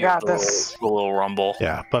 I you got have this. The little rumble.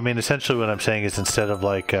 Yeah, but I mean essentially what I'm saying is instead of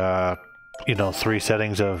like 3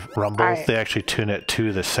 settings of rumble, they actually tune it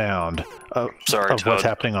to the sound of what's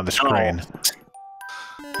happening on the screen.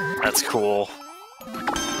 Oh. That's cool.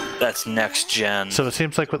 That's next gen. So it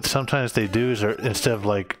seems like what sometimes they do is instead of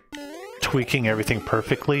like tweaking everything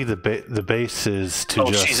perfectly, the base is to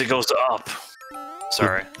just... Oh jeez, it goes up.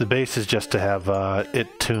 Sorry. The base is just to have it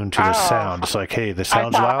tuned to the sound. It's like, hey, the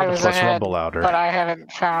sound's loud, plus rumble louder. But I haven't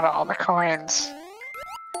found all the coins.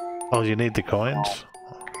 Oh, you need the coins?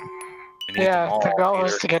 Yeah, the goal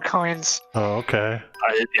is to get coins. Oh, okay.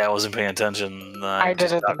 I wasn't paying attention. I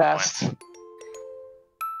did it the best.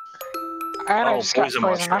 And I just got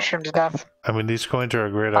poison mushroom to death. I mean, these coins are a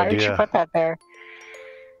great idea. Why did you put that there?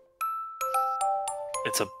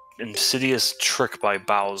 It's an insidious trick by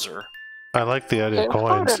Bowser. I like the idea of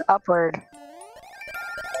coins. Floated upward.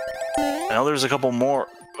 Now there's a couple more.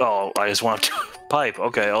 Oh, I just want to pipe.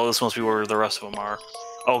 Okay, oh, this must be where the rest of them are.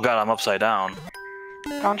 Oh god, I'm upside down.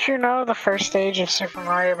 Don't you know the first stage of Super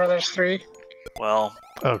Mario Bros. 3? Well...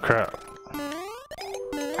 Oh crap.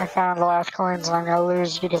 I found the last coins and I'm gonna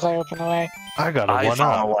lose because I opened the way. I got a one-up. I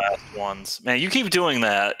found the last ones. Man, you keep doing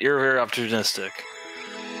that. You're very opportunistic.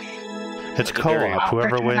 It's co-op.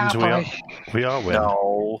 Whoever wins, we all win.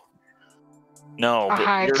 No, a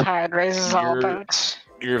high tide raises all boats.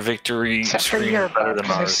 Your victory except for your boat,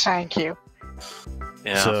 because sank you.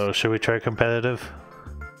 Yeah. So, should we try competitive?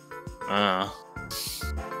 We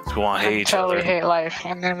want to hate each other. Until we hate life,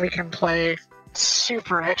 and then we can play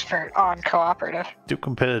super expert on cooperative. Do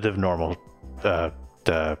competitive normal.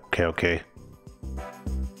 Okay.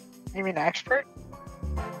 You mean expert?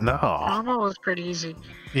 No. Normal was pretty easy.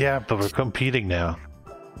 Yeah, but we're competing now.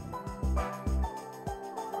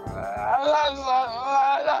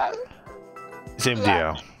 Same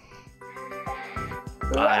deal.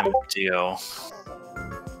 I'm Dio.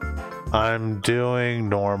 I'm doing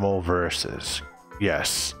normal versus.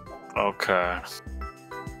 Yes. Okay.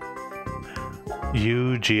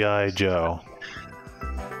 You, G.I. Joe.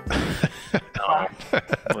 No.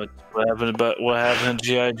 What happened to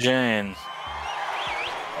G.I. Jane?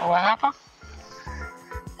 What happened?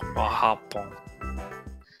 What happened?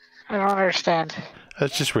 I don't understand.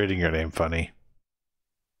 That's just reading your name funny.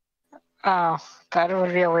 Oh, that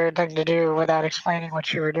would be a weird thing to do without explaining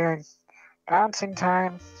what you were doing. Bouncing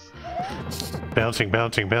time. Bouncing. Yeah,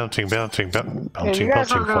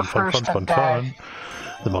 Fun.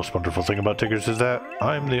 The most wonderful thing about Tiggers is that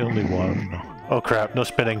I'm the only one. Oh crap, no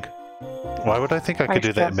spinning. Why would I think I could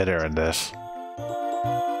do that in midair in this?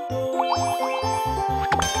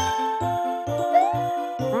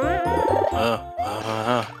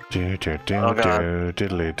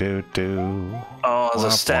 Oh, there's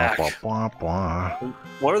a stack.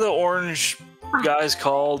 What are the orange guys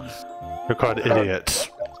called? They're called idiots.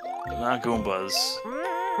 Not Goombas.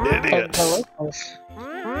 Idiots.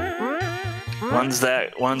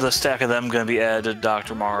 When's a stack of them gonna be added to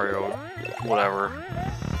Dr. Mario? Whatever.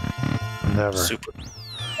 Never. Super.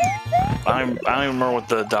 I don't even remember what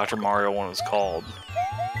the Dr. Mario one was called.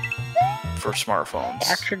 For smartphones.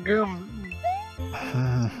 Dr. Goom.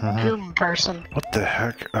 Goom person. What the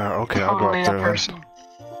heck? Okay, I'll go up there. Person.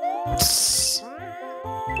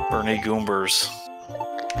 Bernie Goombers.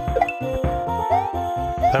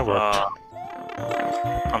 That worked.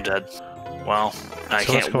 I'm dead. Well, I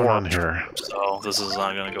can't what's going on here? So this is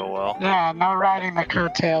not gonna go well. Yeah, no riding the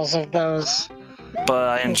coattails of those. But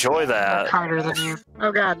I enjoy that. Harder than you.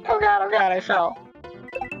 Oh god, I fell.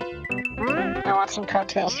 I want some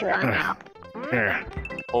coattails to ride now. Here.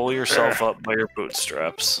 Pull yourself up by your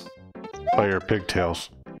bootstraps. By your pigtails.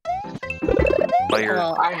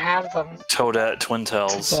 Well, I have them. Toadette twin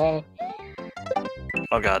tails. Today.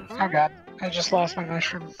 Oh god. Oh god, I just lost my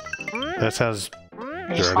mushroom. That sounds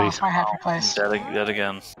I just lost my happy place. Dead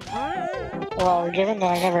again. Well, given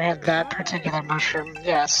that I never had that particular mushroom,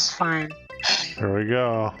 yes, fine. Here we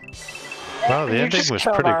go. Wow, the ending was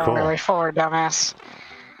pretty cool. Way forward, dumbass.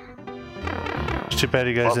 It's too bad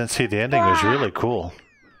you guys didn't see the ending. It was really cool.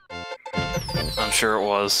 I'm sure it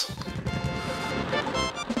was.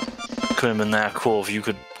 couldn't have been that cool if you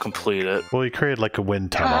could complete it. Well, he created like a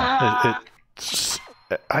wind tunnel.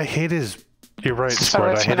 I hate his. You're right,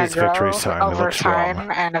 Squirt. I hate his victory sign. Over it looks time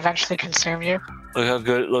wrong. and eventually consume you. Look how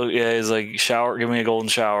good. Look, yeah, he's like, shower. Give me a golden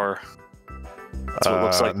shower. That's what it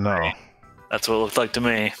looks like. No. That's what it looked like to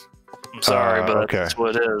me. I'm sorry, but that's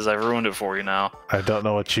what it is. I've ruined it for you now. I don't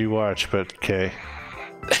know what you watch, but okay.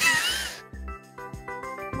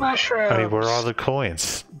 Mushrooms. I mean, where are all the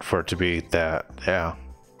coins for it to be that? Yeah.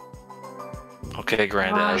 Okay,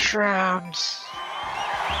 Granddad. Mushrooms.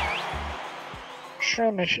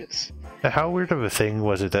 Shroomishes. How weird of a thing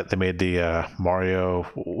was it that they made the Mario...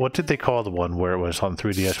 What did they call the one where it was on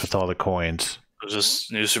 3DS with all the coins? It was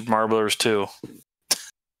just New Super Mario Bros. 2.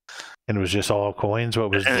 And it was just all coins?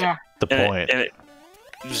 What was the point? It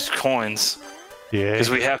was coins. Yeah. Because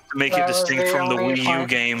we have to make it distinct from the Wii U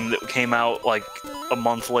game that came out like a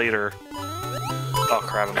month later. Oh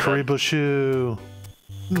crap! Karibo shoe.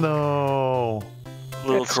 No.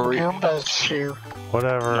 Little Karibo's shoe.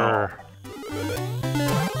 Whatever.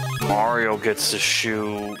 No. Mario gets the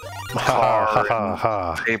shoe.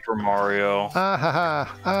 Paper Mario.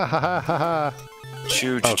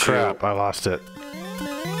 Choo. Oh crap! I lost it.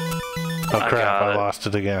 Oh crap! I lost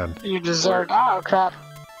it again. You deserved. Oh crap!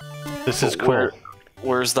 This is cool.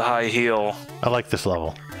 Where's the high heel? I like this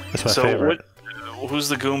level. It's my favorite. Who's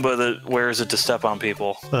the Goomba that wears it to step on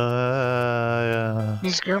people? Yeah.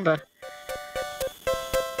 He's Goomba.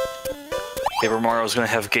 Paper Mario's gonna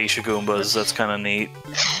have geisha Goombas. That's kind of neat.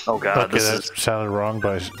 Oh god, okay, that sounded wrong,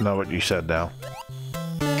 but I know what you said now.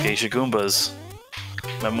 Geisha Goombas.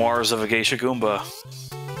 Memoirs of a Geisha Goomba.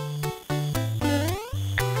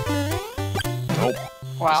 Nope.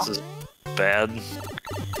 Wow. This is bad.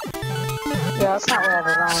 Yeah, that's not where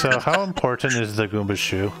I was. So, how important is the Goomba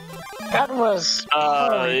shoe? That was.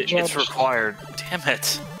 It's required. Damn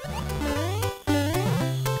it.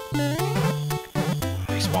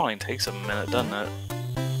 Respawning takes a minute, doesn't it?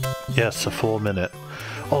 Yes, a full minute.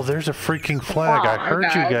 Oh, there's a freaking flag. I heard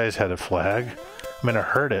you guys had a flag. I mean, I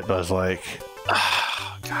heard it, but I was like...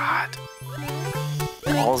 Oh, God.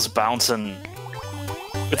 All this bouncing.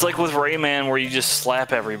 It's like with Rayman where you just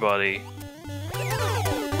slap everybody.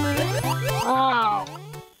 Oh.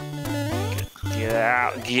 Get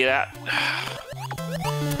out. Get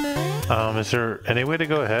out. Is there any way to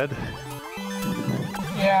go ahead?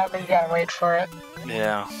 Yeah, but you gotta wait for it.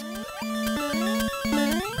 Yeah.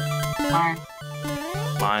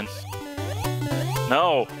 Mine.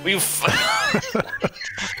 No!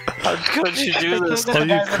 How could you do this? Oh,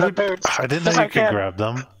 you could. I didn't know you could grab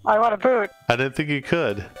them. I want a boot. I didn't think you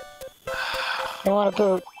could. I want a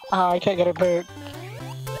boot. Oh, I can't get a boot.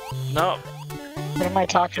 No. What am I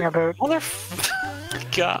talking about?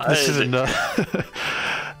 God. This is another.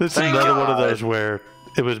 This is another one of those where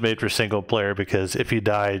it was made for single player because if you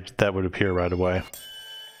died, that would appear right away.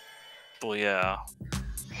 Well, yeah.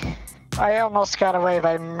 I almost got away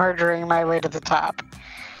by murdering my way to the top.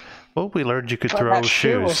 Well, we learned you could but throw that shoes.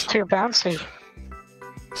 Shoe was too bouncy.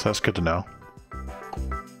 So that's good to know.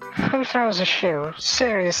 Who throws a shoe?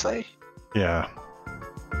 Seriously. Yeah.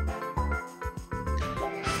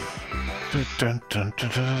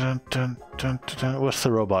 What's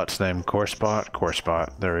the robot's name? Corespot?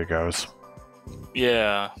 Corespot. There he goes.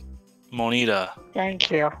 Yeah. Monita. Thank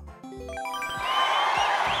you.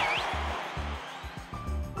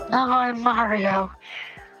 Now I'm Mario.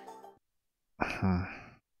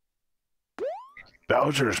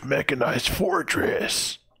 Bowser's Mechanized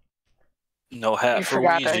Fortress. No hat you for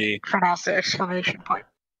forgot Luigi. To pronounce the exclamation point.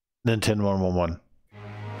 Nintendo 111.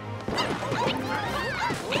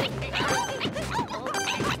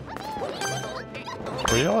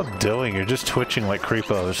 What are y'all doing? You're just twitching like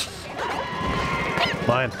creepos.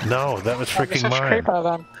 Mine? No, that was freaking mine. Creepo,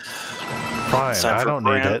 then. Fine, I don't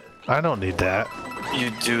need it. I don't need that. You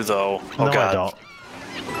do though. Oh no, God. I don't.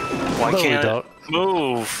 Why can't don't.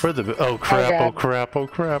 Move? For the oh crap! Oh crap! Oh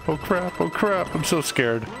crap! Oh crap! Oh crap! I'm so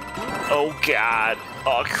scared. Oh God!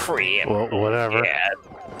 Oh crap! Well, whatever.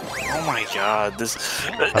 Oh my God! This.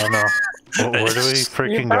 I don't know. Where do we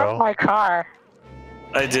freaking go? My car.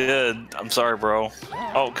 I did. I'm sorry, bro.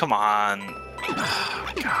 Oh come on! Oh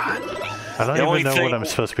my God! I don't even know what I'm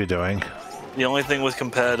supposed to be doing. The only thing with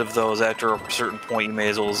competitive though is after a certain point you may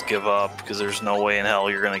as well just give up because there's no way in hell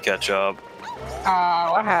you're gonna catch up.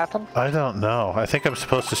 What happened? I don't know. I think I'm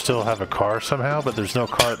supposed to still have a car somehow, but there's no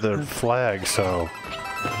car at the flag, so...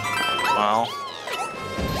 Well...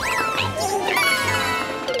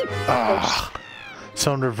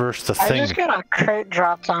 Someone reversed the thing. I just got a crate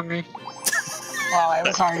dropped on me. Well, I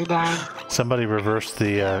was already dying. Somebody reversed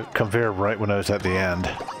the conveyor right when I was at the end.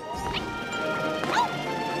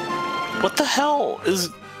 What the hell is...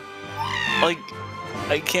 Like,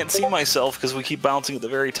 I can't see myself because we keep bouncing at the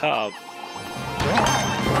very top.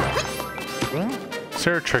 Is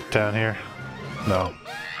there a trick down here? No.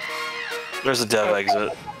 There's a dev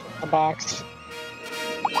exit. The box.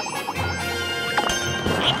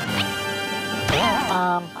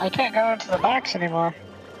 I can't go into the box anymore.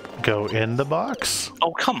 Go in the box?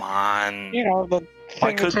 Oh, come on. You know, the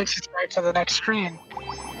thing that takes us right to the next screen.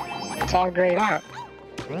 It's all grayed out.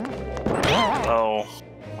 Oh,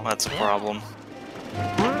 that's a problem.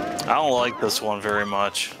 I don't like this one very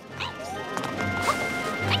much.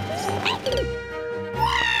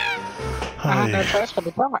 I had no choice but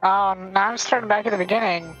to come. Oh, now I'm starting back at the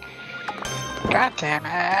beginning. God damn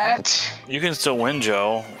it. You can still win,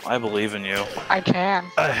 Joe. I believe in you. I can.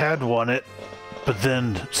 I had won it, but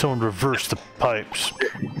then someone reversed the pipes.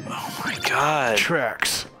 Oh my god.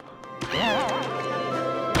 Tracks.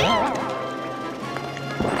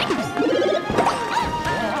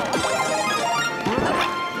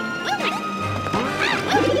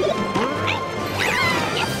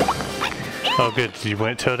 Oh good, you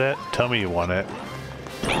went Toadette? Tell me you won it.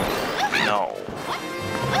 No.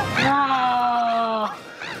 No!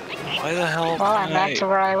 Why the hell? Well, I'm back to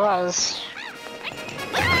where I was.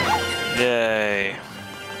 Yay.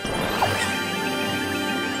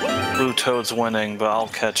 Blue Toad's winning, but I'll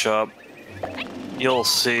catch up. You'll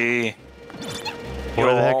see.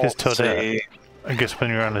 Where the heck is Toadette? I guess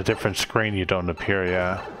when you're on a different screen you don't appear,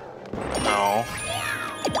 yeah. No.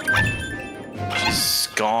 She's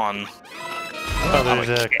gone. Oh, there's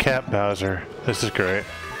a cat Bowser. This is great.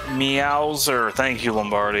 Meowser. Thank you,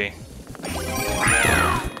 Lombardi.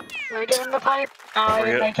 Did we get in the pipe? Oh, I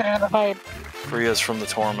didn't make it in the pipe. Free us from the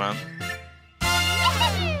torment.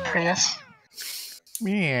 Prius.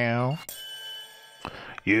 Meow.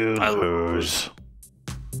 You lose.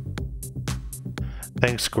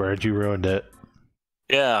 Thanks, Squared. You ruined it.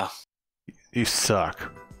 Yeah. You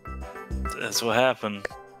suck. That's what happened.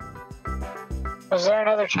 Was there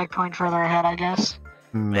another checkpoint further ahead, I guess?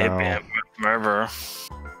 No. Maybe. Remember.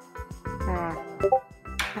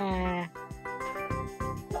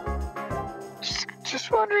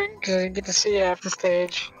 Just wondering, because I didn't get to see half the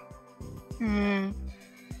stage. Dum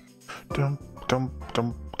dum dum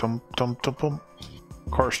dum dum dum dum.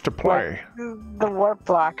 Course to play. The warp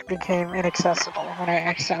block became inaccessible when I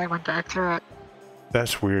accidentally went back through it.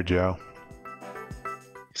 That's weird, Joe.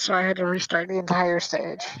 So I had to restart the entire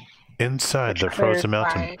stage. Inside the Frozen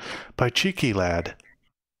Mountain by Cheeky Lad.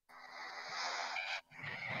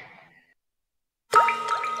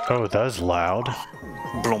 Oh, that was loud.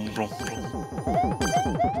 Blum, blum, blum.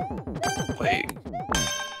 Wait.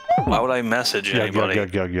 Why would I message anybody?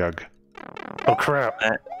 Yug. Oh, crap.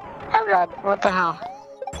 Oh god, what the hell?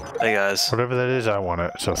 Hey, guys. Whatever that is, I want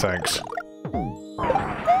it, so thanks.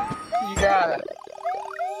 You got it.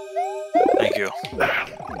 Thank you.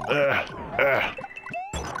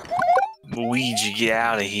 Luigi, get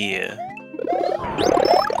out of here.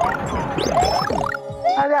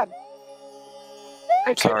 Oh god.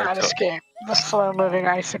 I cannot escape the slow-moving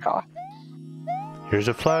icicle. Here's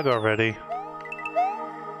a flag already.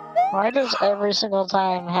 Why does every single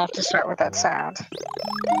time have to start with that sound?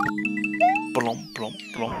 Blum, blum,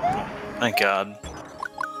 blum, blum. Thank God.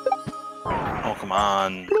 Oh, come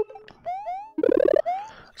on.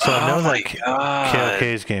 So I know that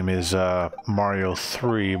KLK's game is Mario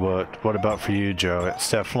 3, but what about for you, Joe? It's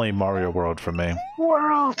definitely Mario World for me.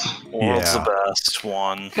 World's the best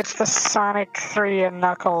one. It's the Sonic 3 and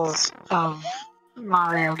Knuckles of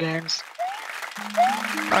Mario games.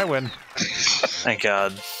 I win. Thank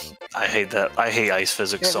God. I hate that. I hate ice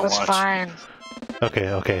physics so much. Fine.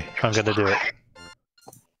 Okay. I'm gonna do it.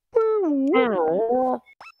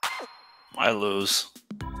 I lose.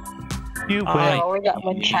 You win. Oh, we got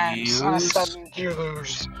wind chimes. All of a sudden, you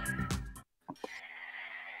lose.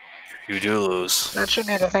 You do lose. That should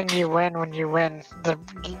be the thing you win when you win. The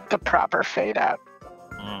proper fade out.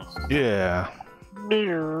 Yeah.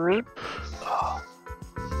 Oh,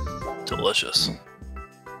 delicious.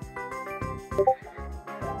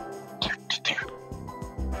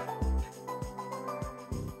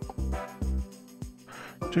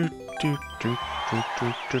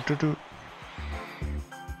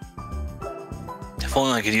 If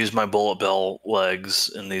only I could use my bullet bill legs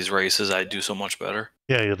in these races, I'd do so much better.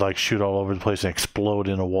 Yeah, you'd like shoot all over the place and explode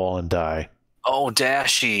in a wall and die. Oh,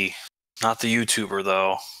 Dashy. Not the YouTuber,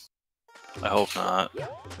 though. I hope not.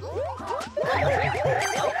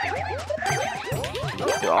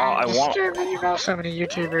 I want. You know so many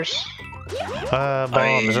YouTubers.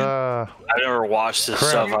 Bombs. I never watched this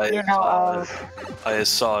stuff. I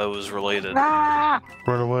saw it was related. Ah!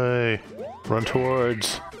 Run away. Run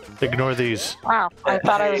towards. Ignore these. Wow, I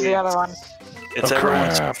thought it was the other one. It's Oh,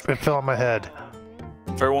 everyone's. crap. It fell on my head.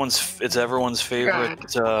 It's everyone's favorite.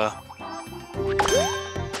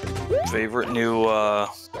 Favorite new.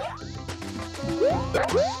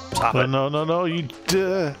 Stop it. No! You.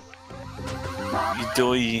 You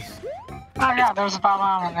doy. Oh yeah, there's a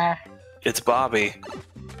bomb in there. It's Bobby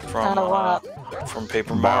And a one-up. from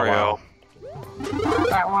Paper Bow Mario. Wow.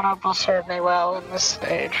 That one-up will serve me well in this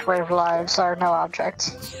stage where lives are no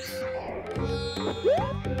object.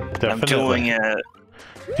 Definitely. I'm doing it.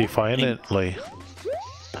 Defiantly.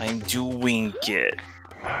 I'm doing it.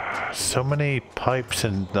 So many pipes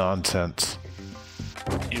and nonsense.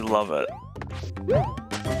 You love it.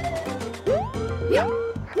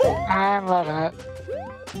 I'm loving it.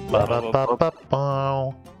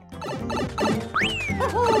 Ba-ba-ba-ba-bow.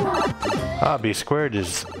 B squared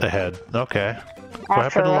is ahead. Okay. What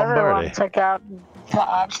After happened to everyone Lombardi? took out the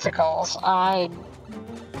obstacles, I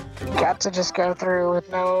got to just go through with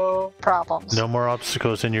no problems. No more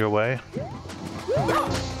obstacles in your way?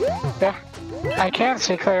 Yeah. I can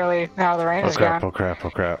see clearly now the rain Oh is crap, gone. oh crap, oh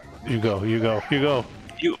crap. You go. You go.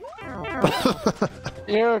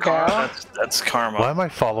 That's karma. Why am I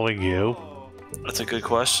following you? That's a good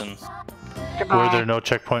question. Goodbye. Were there no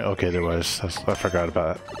checkpoint? Okay, there was. I forgot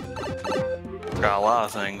about it. Got a lot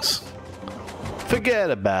of things.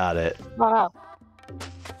 Forget about it. Oh,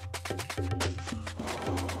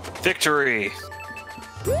 Victory!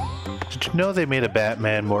 Did you know they made a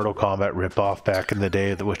Batman Mortal Kombat ripoff back in the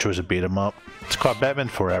day, which was a beat 'em up? It's called Batman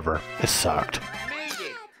Forever. It sucked.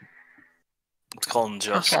 It's called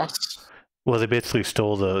Injustice. Well, they basically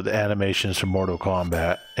stole the animations from Mortal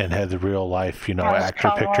Kombat and had the real life, you know, that was actor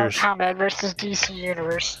called Mortal pictures. Kombat versus DC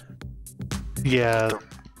Universe. Yeah,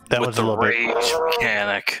 that With was a the little bit. rage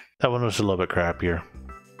mechanic. That one was a little bit crappier.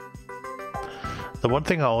 The one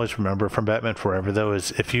thing I always remember from Batman Forever, though,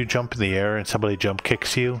 is if you jump in the air and somebody jump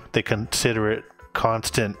kicks you, they consider it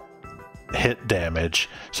constant hit damage.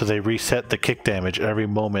 So they reset the kick damage every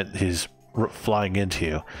moment he's flying into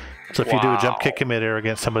you. So if you do a jump kick in midair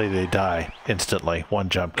against somebody, they die instantly. One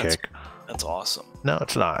jump kick. That's awesome. No,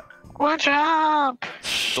 it's not. Watch out!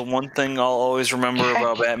 The one thing I'll always remember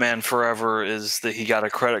about Batman Forever is that he got a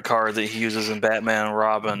credit card that he uses in Batman and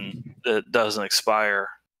Robin that doesn't expire.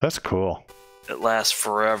 That's cool. It lasts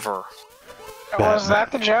forever. Was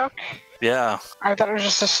that the joke? Yeah. I thought it was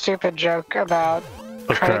just a stupid joke about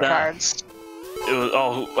credit cards. It was.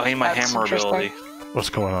 Oh, I mean my That's hammer ability. What's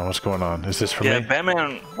going on? What's going on? Is this for Yeah, me? Batman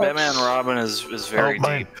and Robin is very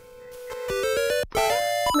mine. deep.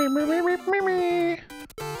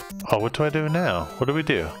 Oh, what do I do now? What do we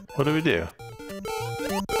do? What do we do?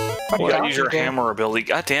 You gotta use your hammer ability.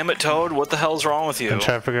 God damn it, Toad! What the hell's wrong with you? I'm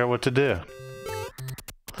trying to figure out what to do.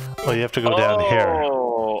 Oh, you have to go down here.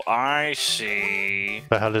 Oh, I see.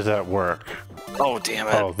 But how does that work? Oh, damn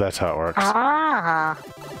it! Oh, that's how it works. Ah!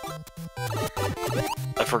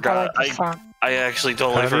 I forgot. I like this song. I actually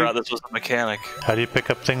totally forgot this was a mechanic. How do you pick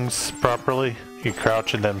up things properly? You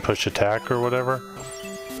crouch and then push attack or whatever?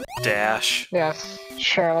 Dash. Yes,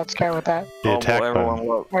 sure, let's go with that. The attack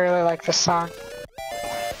button. I really like this song.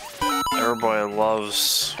 Everybody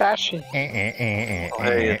loves. Dashy.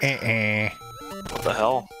 What the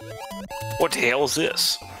hell? What the hell is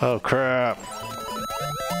this? Oh crap.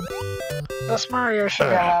 This Mario should be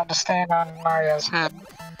allowed to stand on Mario's head.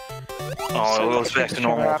 Oh, So it goes back to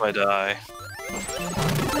normal if I die.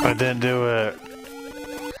 I didn't do it.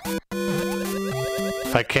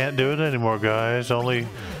 I can't do it anymore, guys. Only...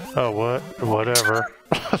 Oh, what? Whatever.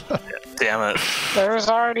 Damn it. There was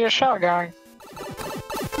already a shell going.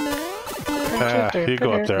 You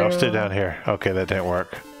go up there. I'll stay down here. Okay, that didn't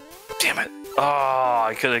work. Damn it. Oh,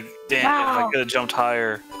 I could have. Damn, if I could have jumped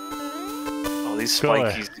higher. Oh, these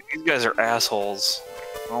spikies. These guys are assholes.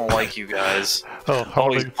 I don't like you guys. Oh,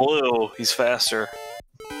 he's blue. He's faster.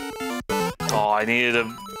 Oh, I needed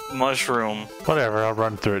a mushroom. Whatever, I'll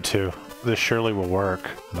run through it too. This surely will work.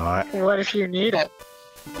 Not. What if you need it?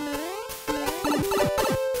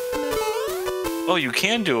 Oh, you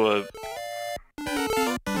can do a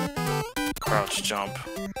crouch jump.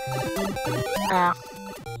 Ah.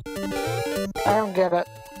 I don't get it.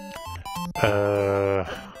 Oh.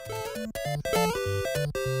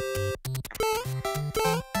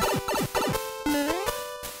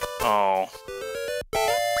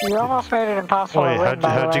 You almost made it impossible to win, by the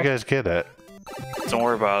how'd you way. guys get it? Don't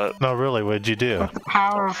worry about it. No, really, what'd you do? With the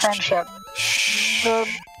power of friendship. Shh.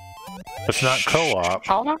 It's not co-op.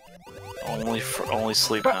 Hold on. Only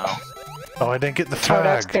sleep now. Oh, I didn't get the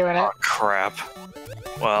Toadette's flag. doing it. Oh, crap.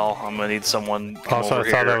 Well, I'm gonna need someone to come Also, over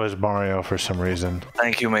I thought here. that was Mario for some reason.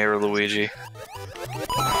 Thank you, Mayor Luigi.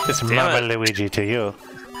 It's Damn Mama it. Luigi to you.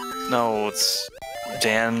 No, it's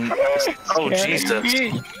Dan. Oh, Jesus.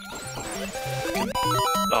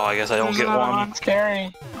 Oh, I guess I don't get one. Scary.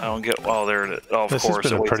 I don't get. Oh, there it is. Oh, of this course.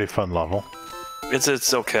 has been a pretty fun level.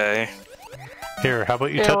 It's okay. Here, how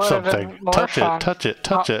about you touch something? Touch it, touch it,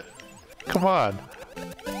 touch it. Come on.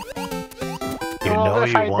 You know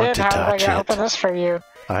you want to touch it. Open this for you.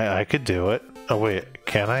 I could do it. Oh wait,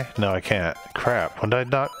 can I? No, I can't. Crap. When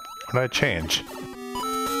did I change?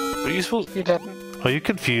 What are you supposed? You didn't. Oh, you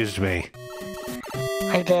confused me.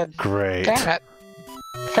 I did. Great. Damn it.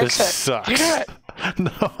 Fix this it. Sucks. You do it.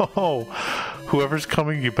 No. Whoever's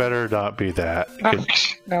coming, you better not be that.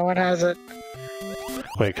 No one has it.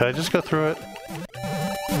 Wait, can I just go through it?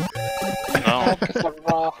 No.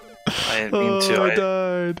 I didn't mean to. I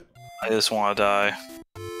died. I just want to die.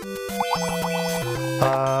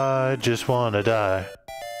 I just want to die.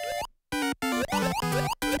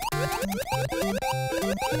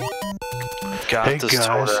 Hey guys,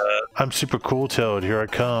 Toadette. I'm Super Cool Toad. Here I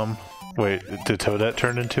come. Wait, did Toadette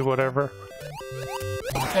turn into whatever?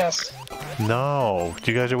 Yes. No,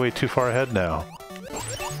 you guys are way too far ahead now.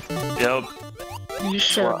 Yep. You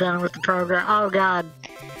should have done with the program. Oh god.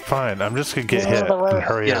 Fine, I'm just gonna get hit and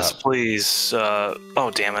hurry up. Yes, please. Oh,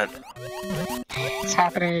 damn it. It's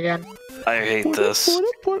happening again. I hate this.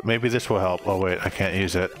 Maybe this will help. Oh wait, I can't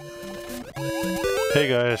use it. Hey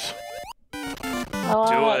guys. Do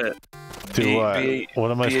it. Do what?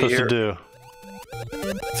 What am I supposed to do?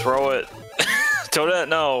 Throw it. Toadette,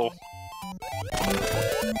 no.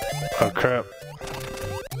 Oh crap.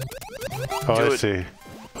 Oh, I see.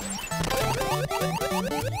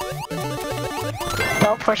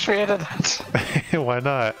 Don't push me into that. Why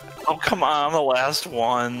not? Oh, come on, I'm the last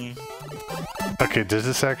one. Okay, does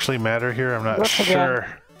this actually matter here? I'm not sure.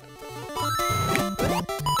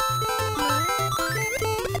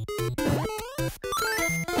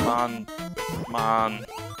 Come on. Come on.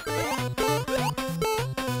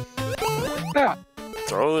 Yeah.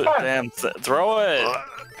 Throw it, damn. Throw it.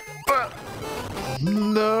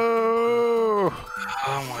 No.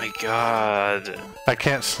 Oh my god. I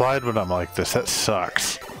can't slide when I'm like this. That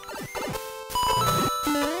sucks.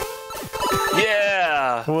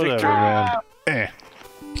 Yeah. Whatever, man. Eh.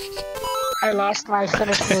 I lost my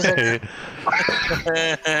finished music. I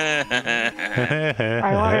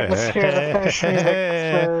wanted to hear the finished music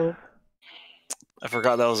for I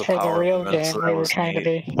forgot that was a the power. real game we were trying to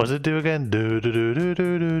be. What's it do again? Do do do do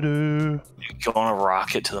do do do. You go on a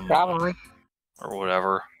rocket to the moon. Probably. Or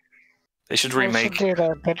whatever. They should remake. They should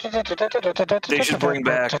bring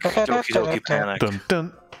back Doki Doki Panic. Dun,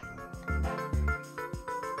 dun.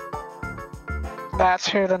 That's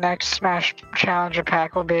who the next Smash Challenger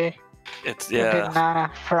pack will be. It's It'll be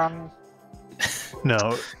Nana from.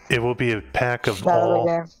 No, it will be a pack of all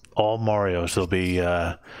Marios. There'll be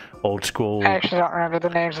old school. I actually don't remember the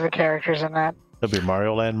names of the characters in that. There'll be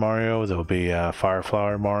Mario Land Mario. There'll be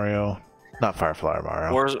Fireflower Mario. Not Fireflower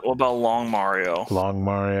Mario. What about Long Mario? Long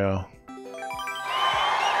Mario.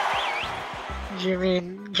 Do you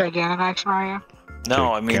mean Gigantamax Mario?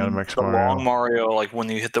 No, I mean Gigantamax the Mario. Long Mario, like when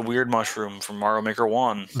you hit the weird mushroom from Mario Maker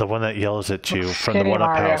 1. The one that yells at you from the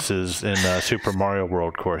one-up houses in Super Mario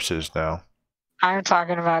World courses now. I'm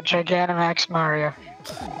talking about Gigantamax Mario.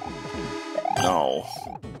 No.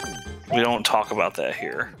 We don't talk about that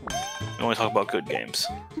here. We only talk about good games.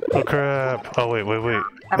 Oh crap! Oh wait. Am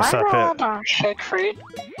That's I not allowed on Shake Free?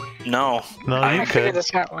 No. No, you I figured could.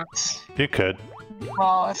 this out once. You could.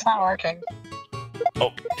 Well, it's not working.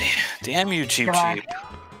 Oh, damn you, cheap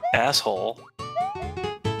asshole.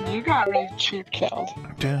 You got me cheap killed.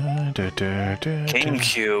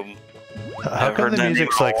 GameCube. How come the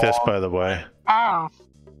music's like this, by the way? Oh.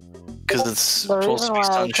 Because it's The supposed reason to be why I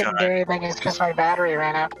sunshine. couldn't do anything is because my battery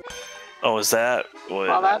ran out. Oh, is that what?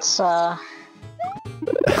 Well, that's, how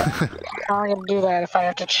am I gonna do that if I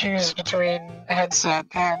have to choose between a headset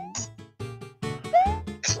and...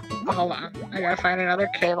 Hold on, I gotta find another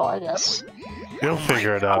cable, I guess. You'll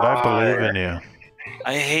figure it out. I believe in you.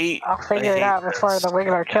 I'll figure it out before the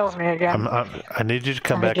Wiggler kills me again. I need you to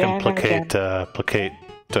come back and placate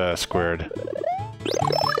Squared.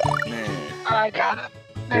 I got it.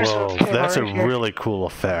 There's Whoa, that's a really cool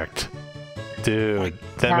effect. Dude,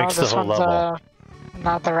 that makes the whole level.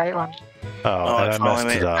 Not the right one. Oh, and I messed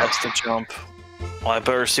it up. That's the jump. Well, I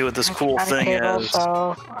better see what this cool thing is.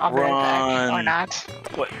 So I'll be right back. Or not.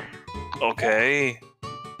 What? Okay.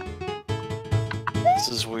 This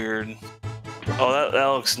is weird. Oh, that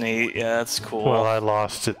looks neat. Yeah, that's cool. Well, I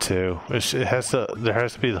lost it too. It has to. There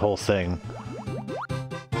has to be the whole thing.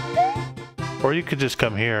 Or you could just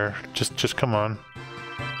come here. Just come on.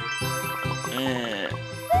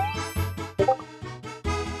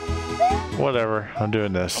 Whatever. I'm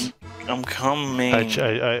doing this. I'm coming.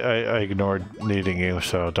 I ignored needing you,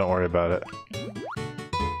 so don't worry about it.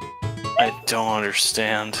 I don't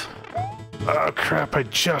understand. Oh crap, I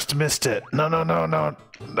just missed it. No.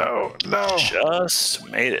 Just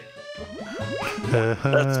made it.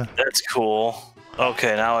 That's cool.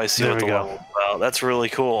 Okay, now I see what the level's about. That's really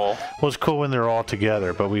cool. Well, it's cool when they're all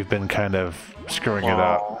together, but we've been kind of screwing it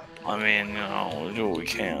up. I mean, you know, we do what we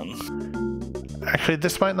can. Actually,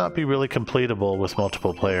 this might not be really completable with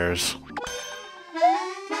multiple players.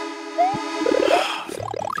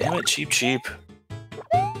 Damn it, cheap.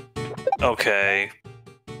 Okay.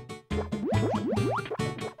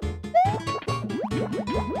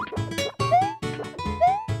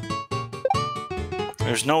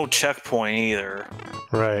 There's no checkpoint either.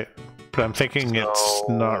 Right. But I'm thinking it's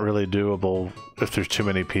not really doable if there's too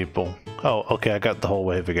many people. Oh, okay, I got the whole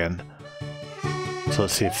wave again. So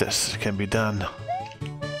let's see if this can be done.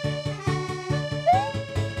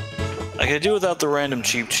 I could do without the random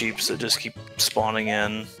cheeps that just keep spawning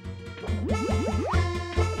in.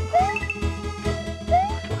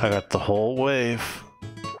 I got the whole wave.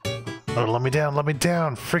 Oh, let me down,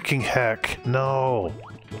 freaking heck, no.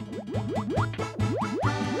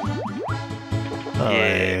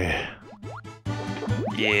 Yeah.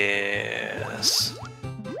 Yes.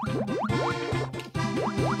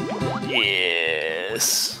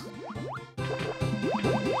 Yes.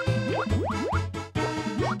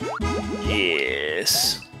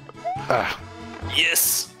 Yes. Ah.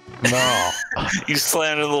 Yes. No. You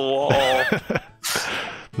slammed into the wall.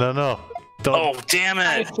 No. Don't. Oh, damn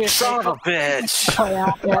it. Son of a bitch.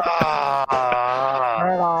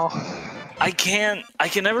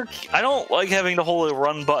 I don't like having to hold a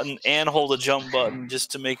run button and hold a jump button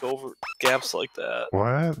just to make over gaps like that.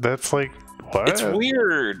 What? That's like, what? It's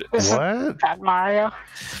weird. What? Mario?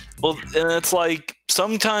 Well, and it's like,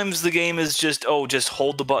 sometimes the game is just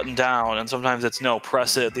hold the button down, and sometimes it's no,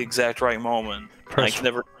 press it at the exact right moment. I can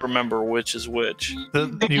never remember which is which.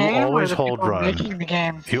 You always hold run. The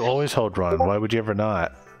game? You always hold run. Why would you ever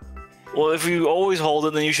not? Well, if you always hold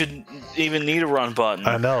it, then you should even need a run button.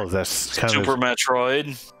 I know, that's kind Super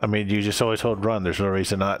Metroid. I mean, you just always hold run. There's no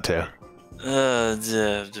reason not to.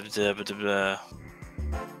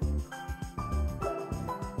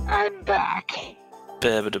 I'm back.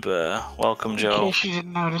 Welcome, Joe. In case you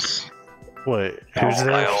didn't notice. Wait, who's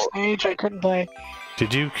there? Stage I couldn't play.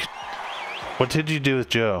 Did you... What did you do with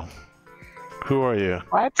Joe? Who are you?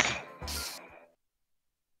 What?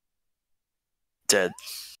 Dead.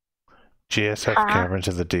 GSF Caverns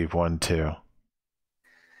of the Deep 1-2.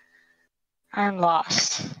 I'm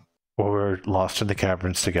lost. Well, we're lost in the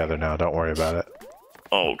caverns together now. Don't worry about it.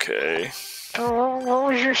 Okay. Oh,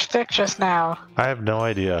 what was your stick just now? I have no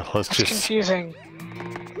idea. Let's It's just... confusing.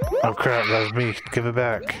 Oh crap, that was me. Give it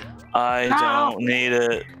back. I don't need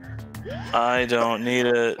it. I don't need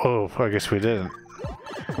it. Oh, I guess we didn't.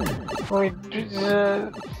 We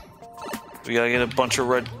gotta get a bunch of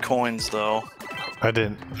red coins, though. I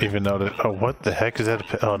didn't even notice. Oh, what the heck is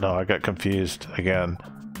that? Oh no, I got confused again.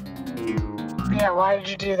 Yeah, why did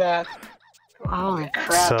you do that? Holy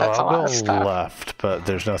crap, So that's a lot I'll of go stuff. left, but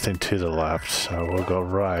there's nothing to the left, so we'll go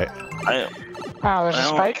right. Oh, there's a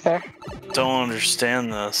spike there. Don't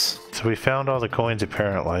understand this. So we found all the coins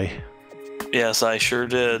apparently. Yes, I sure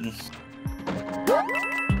did.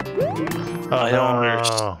 Oh,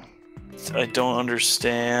 I don't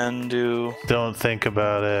understand, Don't think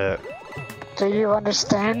about it. Do you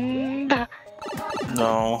understand?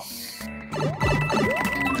 No.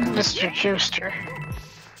 Mr. Juicer.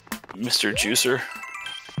 Mr. Juicer?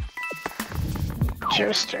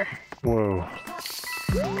 Juicer. Whoa.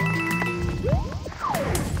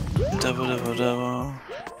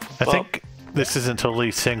 I think this isn't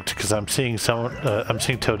totally synced because I'm seeing I'm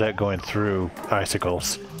seeing Toadette going through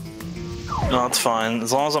icicles. No, it's fine.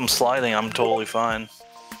 As long as I'm sliding, I'm totally fine.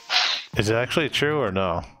 Is it actually true or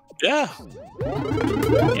no? Yeah.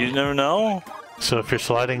 You never know. So if you're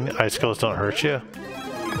sliding, icicles don't hurt you?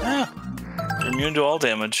 Yeah. You're immune to all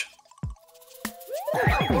damage.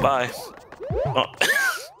 Bye. Oh.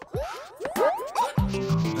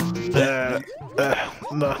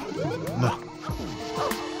 No.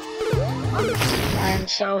 I'm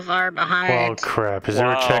so far behind. Oh crap, is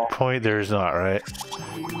there a checkpoint? There is not, right?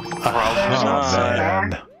 Probably not.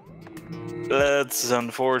 Man. That's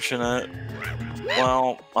unfortunate.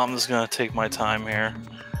 Well, I'm just gonna take my time here.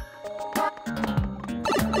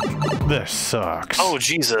 This sucks. Oh,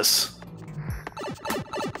 Jesus.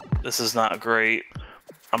 This is not great.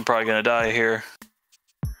 I'm probably gonna die here.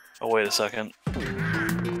 Oh, wait a second.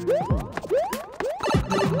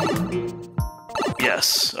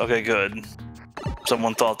 Yes. Okay, good.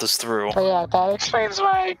 someone thought this through. But yeah, that explains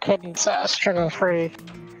why I couldn't struggle free.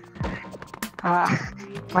 My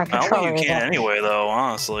I don't controller think you can anyway, though,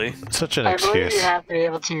 honestly. Such an I believe excuse. you have to be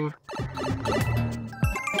able to.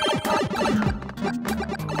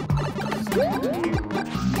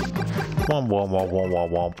 Womp womp womp womp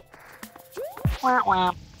womp womp. Wah,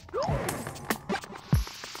 wah.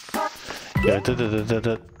 Yeah, da da da da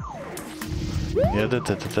da. Yeah, da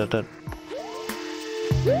da da da da.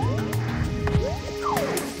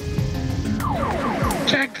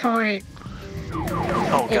 Checkpoint!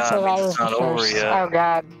 Oh It's god, alive it's not over first. yet. Oh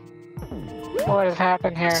god. What has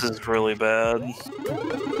happened here? This is really bad.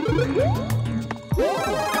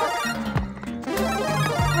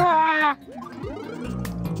 Ah!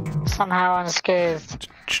 Somehow unscathed.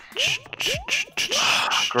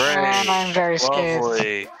 Great. And I'm very scathed.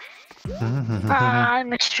 Lovely.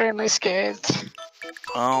 I'm extremely scathed.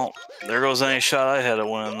 Well, there goes any shot I had at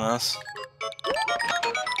winning this.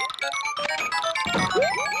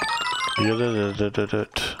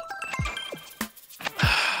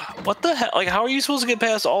 What the hell? Like, how are you supposed to get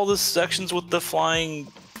past all the sections with the flying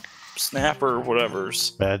snapper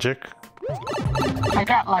whatevers? Magic. I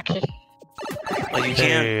got lucky. Like, you Hey,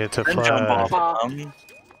 can't it's a jump off flag. of them.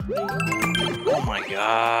 Oh my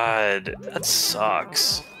god. That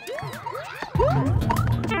sucks.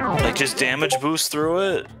 Like, just damage boost through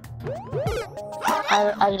it?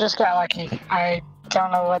 I just got lucky. I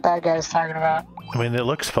don't know what that guy's talking about. I mean, it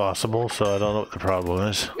looks possible, so I don't know what the problem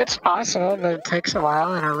is. It's possible, but it takes a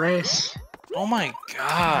while in a race. Oh my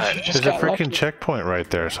god. You just There's a got freaking lucky. checkpoint right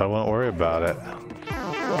there, so I won't worry about it.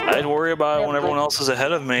 I'd worry about it when everyone else is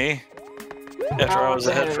ahead of me. After I was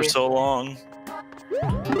ahead for so long.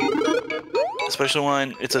 Especially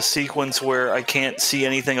when it's a sequence where I can't see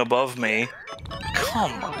anything above me.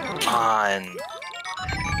 Come on.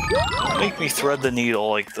 Don't make me thread the needle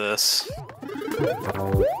like this.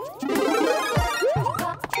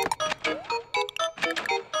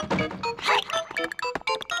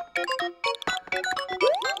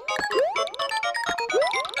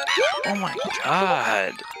 Oh my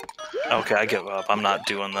god. Okay, I give up. I'm not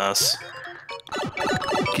doing this.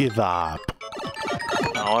 Give up.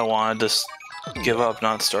 No, I wanted to give up,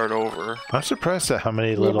 not start over. I'm surprised at how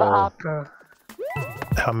many Give little, up.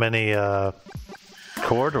 how many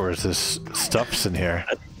corridors this stuff's in here.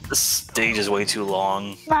 This stage is way too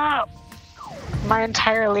long. No! My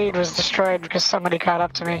entire lead was destroyed because somebody caught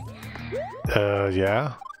up to me.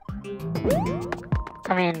 Yeah.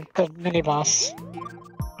 I mean, the mini-boss.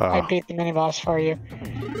 I Oh, beat the mini-boss for you.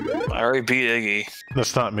 I already beat Iggy.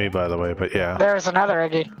 that's not me, by the way, but yeah. There's another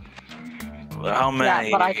Iggy. How many?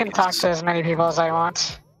 Yeah, but I can talk to as many people as I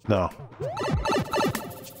want. No.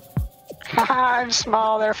 Haha, I'm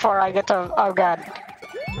small, therefore I get to... Oh god.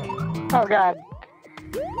 Oh god.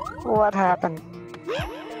 What happened?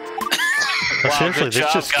 But Wow, seriously, good this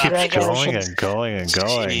job, just guys. keeps going and going and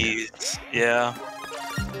going. Jeez. Yeah.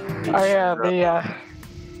 Oh yeah, the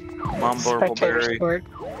Mom spectator Burbleberry. sport.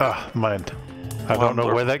 Ah, mine. I don't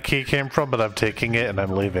know where that key came from, but I'm taking it and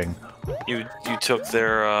I'm leaving. You took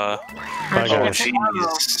their Bye, How'd you guys. get tomorrow?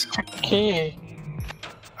 jeez. Key.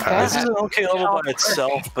 This is an okay level by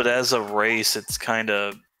itself, but as a race, it's kind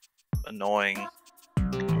of annoying.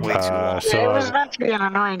 Way too long. So It was meant to be an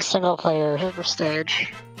annoying single-player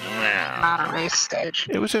stage, Nah. not a race stage.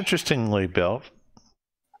 it was interestingly built.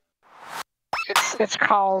 It's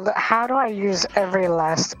called How Do I Use Every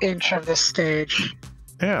Last Inch of This Stage,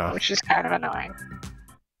 Yeah. which is kind of annoying.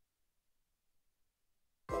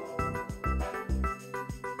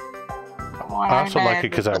 I also like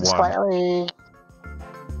it 'cause I won. Slightly,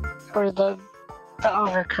 or the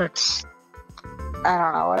overcooked. I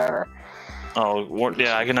don't know, whatever. Oh,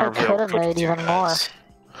 yeah, I can never I play could have Overcooked made with you even more. guys.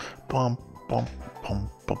 Bum, bum, bum,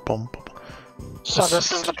 bum, bum, bum. So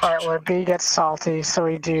this is the part where B gets salty, so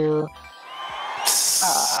we do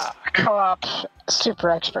co-op super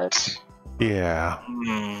experts. Yeah.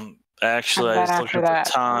 Actually, And I then just looked after at that,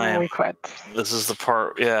 the time. we quit. This is the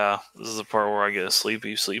part, yeah. This is the part where I get a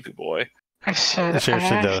sleepy boy. I should Seriously,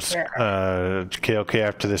 ask though, her. okay,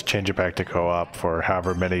 after this, change it back to co-op for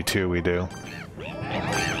however many two we do.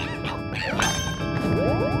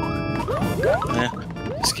 Yeah,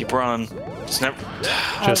 just keep running. Just never.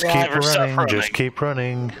 Just keep Never stop running, just keep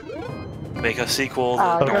running. Make a sequel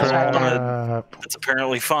Oh, that it no goes one right wanted. down. It's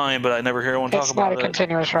apparently fine, but I never hear anyone talk It's not a about it.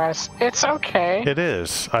 continuous rise. It's okay. It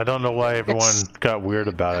is. I don't know why everyone got weird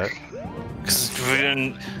about it. Because we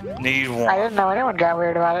didn't need I one. didn't know anyone got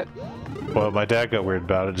weird about it. Well, my dad got weird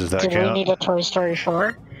about it. Does that Did we count? need a Toy Story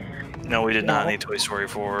 4? No, we did not No. need Toy Story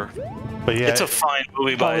 4. But yeah, It's a fine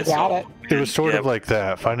movie by Oh, we itself. got it. it was sort Yeah, of like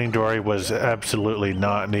that. Finding Dory was absolutely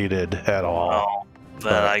not needed at all. no.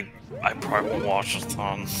 then I probably won't watch a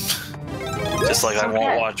ton. Just like I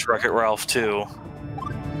won't watch Wreck-It Ralph 2.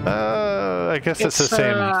 I guess it's the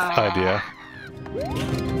same idea.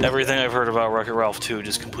 Everything I've heard about Wreck-It Ralph 2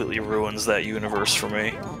 just completely ruins that universe for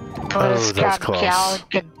me. Oh, that's close. Gal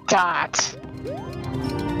Gadot.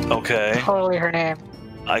 Okay. Totally her name.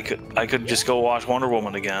 I could just go watch Wonder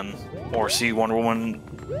Woman again, or see Wonder Woman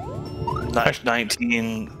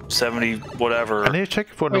 1970 whatever. I need to check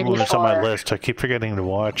if Wonder Woman's on my list. I keep forgetting to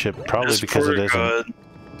watch it, probably because it isn't. Good.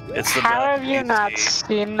 It's the How have you not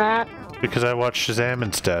seen that? Because I watched Shazam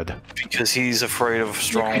instead. Because he's afraid of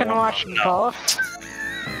strong. You can watch both.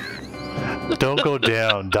 Don't go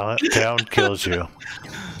down. Down kills you.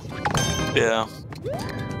 Yeah.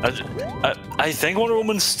 I think Wonder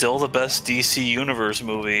Woman's still the best DC Universe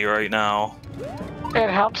movie right now. It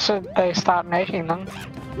helps that they stop making them.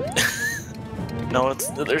 No,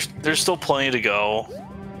 there's still plenty to go.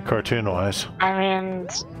 Cartoon-wise. I mean,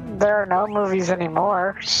 there are no movies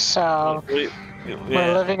anymore, so we're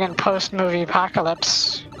living in post-movie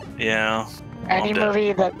apocalypse. Yeah. Any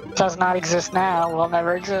movie that does not exist now will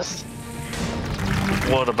never exist.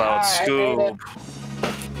 What about Scoob?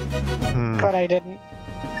 But I didn't.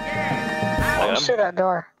 Oh, see that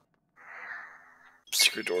door.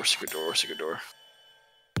 Secret door, secret door, secret door.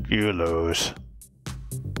 You lose.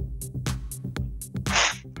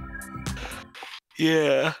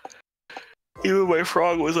 Yeah. Even my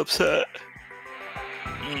frog was upset.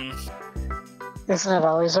 Isn't it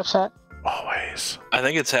always upset? Always. I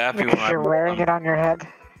think it's happy because you're wearing it on your head.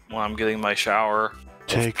 When I'm getting my shower.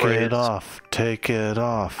 Take it off. Take it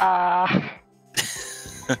off.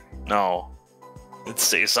 No. It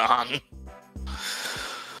stays on.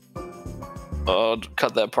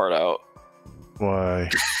 Cut that part out. Why?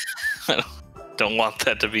 I don't want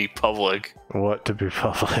that to be public. What to be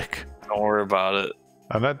public? Don't worry about it.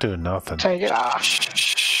 I'm not doing nothing. Take it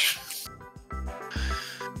off.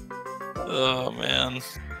 Oh, man.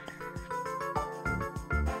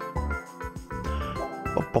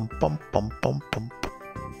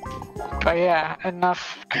 But yeah,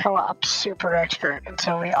 enough co-op super expert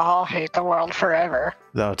until we all hate the world forever.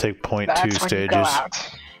 That'll take 0.2 That's when stages. you go out.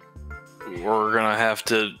 We're gonna have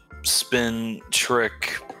to spin,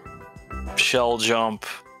 trick, shell jump,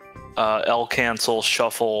 L cancel,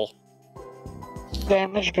 shuffle.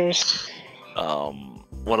 Damage boost.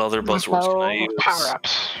 What other buzzwords can I use?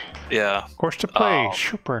 Power-ups. Yeah. Course to play,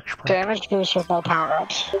 super expert. Damage boost with no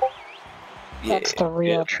power-ups. That's the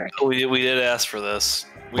real trick. We did ask for this.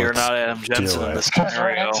 We are not Adam Jensen in this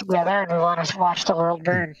scenario. We're together and we want to watch the world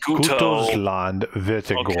burn. Guto's Land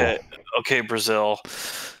Vertigo. Okay, Brazil.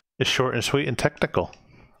 It's short and sweet and technical.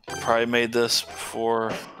 Probably made this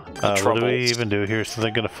before. What do we even do here? Is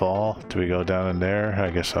something gonna fall? Do we go down in there?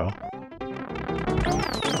 I guess so.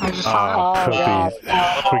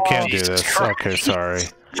 We can't do this. Christ. Okay, sorry.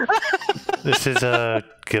 This is a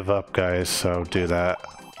give up, guys. So do that.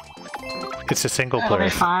 It's a single player.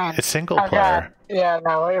 It'll be fine. It's single player. Yeah,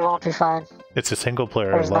 no, it won't be fine. It's a single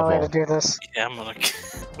player There's level. no way to do this. Yeah, I'm gonna.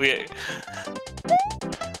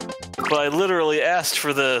 But I literally asked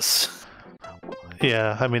for this.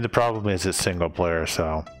 Yeah, I mean the problem is it's single player,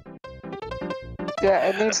 so. Yeah,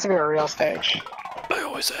 it needs to be a real stage. I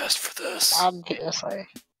always asked for this. Obviously.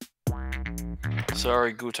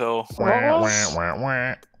 Sorry, Guto.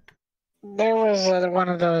 There was one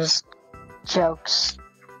of those jokes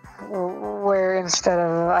where instead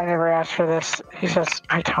of "I never asked for this," he says,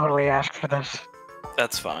 "I totally asked for this."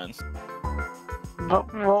 That's fine.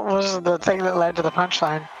 But what was the thing that led to the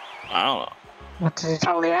punchline? I don't know. What did he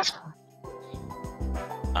totally ask for?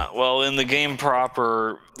 Well, in the game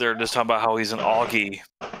proper, they're just talking about how he's an Augie.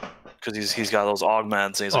 Because he's got those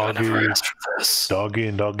augments, and he's like, I never asked for this. Doggy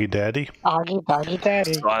and Doggy Daddy? Augie, Doggy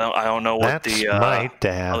Daddy. So I don't know what That's my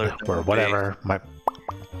dad, or whatever.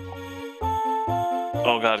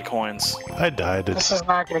 Oh god, coins. I died. This is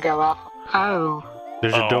not going to go well. Oh.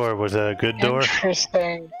 There's a door. Was that a good door?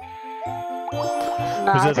 Interesting.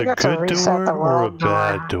 No, Was that a good door or a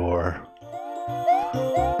bad door?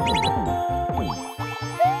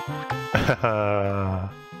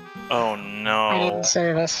 Oh no. I didn't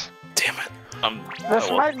say this. Damn it. This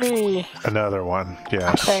might be another one,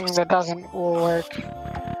 yes. a thing that doesn't work.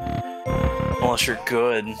 Unless you're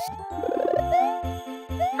good.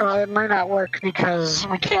 Well, it might not work because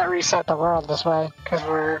we can't reset the world this way, because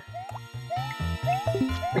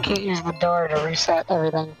we can't use the door to reset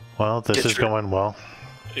everything. Well, this is going well.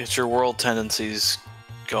 It's your world tendencies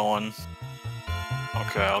going.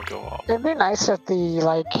 Okay, I'll go up. It'd be nice if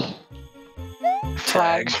the,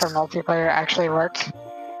 flags for multiplayer actually worked.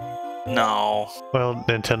 No. Well,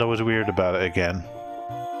 Nintendo was weird about it again.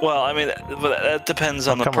 Well, I mean, that depends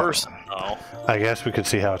on the person, though. I guess we could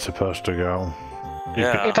see how it's supposed to go.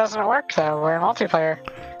 Yeah. It doesn't work though. We're in multiplayer.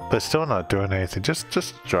 But still not doing anything.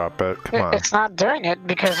 Just drop it. Come on. It's not doing it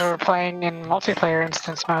because we're playing in multiplayer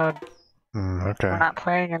instance mode. Okay. We're not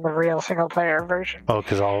playing in the real single player version. Oh,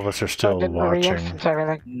 because all of us are still So watching.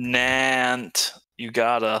 Everything. Nant, you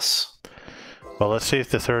got us. Well, let's see if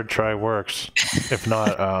the third try works. If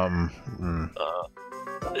not,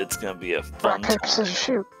 it's gonna be a fun Rock, paper, scissors,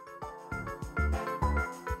 shoot.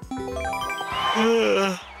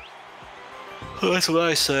 That's what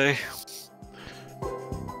I say.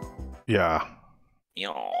 Yeah.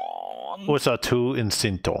 Yawn. What's a tu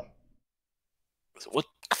instinto? What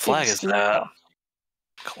flag is that?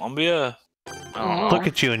 Colombia? Look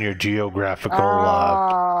at you and your geographical.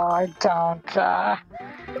 I don't.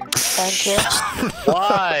 Thank you.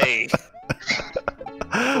 Why?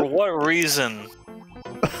 For what reason?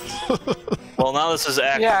 Well, now this is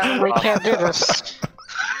actually. Yeah, we can't do this.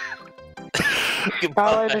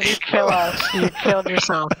 Not only did you kill us, you killed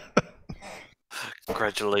yourself.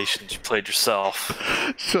 Congratulations, you played yourself.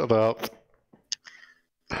 Shut up.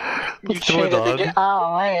 You cheated again.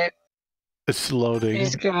 Oh, wait. It's loading.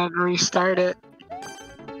 He's gonna restart it.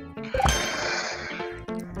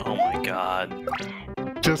 Oh my god.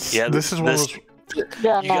 This is one of those...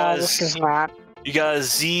 Yeah, no, this is not. You got a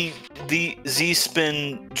Z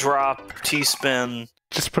spin drop T spin.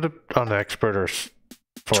 Just put it on expert or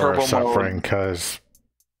for Turbo suffering, because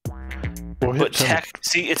we'll hit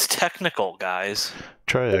see, it's technical, guys.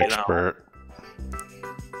 Try expert.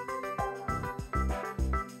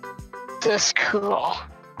 This cool.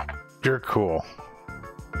 You're cool.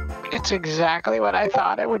 It's exactly what I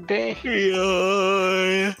thought it would be.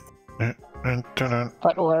 Yeah.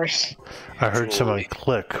 But worse. I heard someone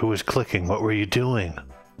click. Who was clicking? What were you doing?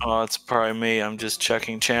 Oh, it's probably me. I'm just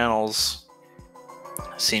checking channels,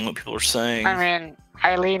 seeing what people are saying. I mean,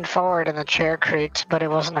 I leaned forward and the chair creaked, but it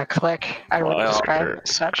wasn't a click. I wouldn't describe it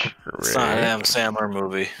as such. It's not an Adam Sandler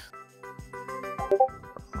movie.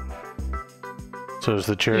 So is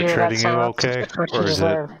the chair treating you okay? Or is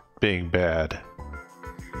it being bad?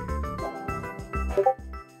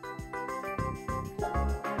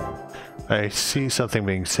 I see something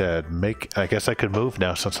being said. I guess I could move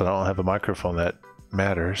now since I don't have a microphone that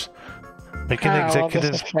matters. Make an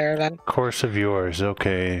executive course of yours.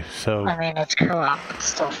 Okay, so... I mean, it's co-op. It's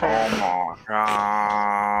still fair. Oh my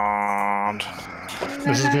god.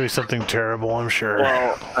 This is gonna be something terrible, I'm sure.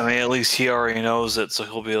 Well, I mean, at least he already knows it, so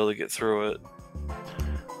he'll be able to get through it.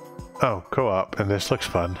 Oh, co-op, and this looks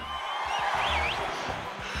fun.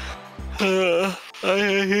 I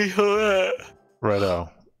hate that. Righto.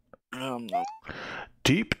 No.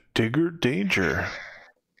 Deep Digger Danger.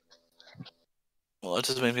 Well, that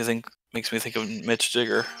just makes me think of Mitch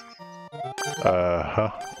Digger.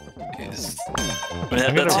 Huh. I mean,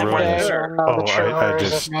 that's him right there. I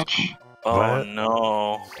just... Oh what?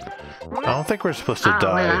 no. I don't think we're supposed to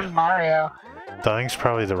die. Wait, I'm Mario. Dying's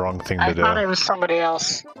probably the wrong thing to do. I thought it was somebody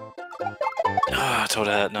else. Ah,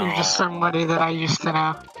 Toadette, no. You're just somebody that I used to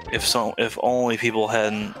know. If only people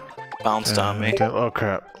hadn't bounced on me. Oh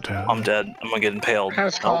crap. I'm dead. I'm gonna get impaled. That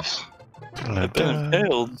was close. I've been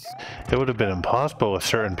impaled. It would have been impossible with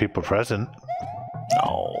certain people present.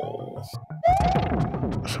 No.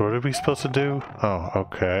 So what are we supposed to do? Oh,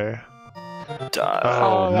 okay. Die.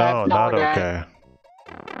 Oh, no, not okay.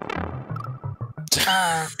 Pew.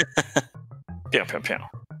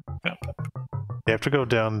 You have to go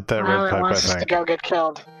down that red pipe, I think. To go get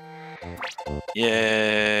killed.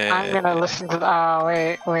 Yeah. I'm gonna listen to the... Oh,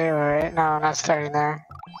 wait. No, I'm not starting there.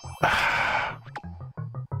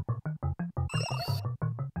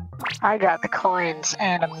 I got the coins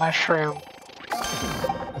and a mushroom.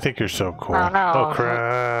 I think you're so cool. Oh, no. Oh,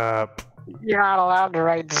 crap. You're not allowed to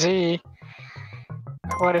write Z.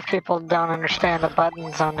 What if people don't understand the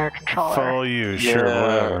buttons on their controller? Follow you, sure,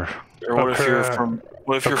 whatever. Or what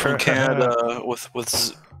if you're from Canada with when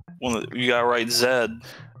you gotta write Z?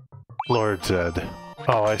 Lord Zed.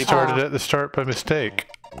 Oh, I started at the start by mistake.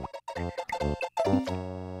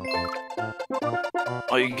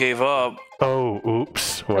 Oh, you gave up. Oh,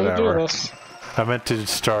 oops, whatever. I meant to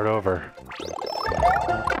start over.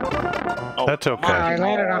 Oh, that's okay. I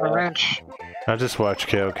landed on a wrench. I just watched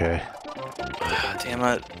KOK. Damn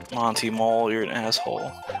it, Monty Mole, you're an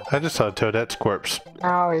asshole. I just saw Toadette's corpse.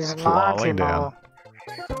 No, he's Monty down.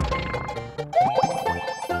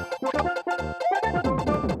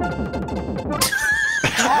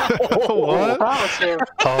 What?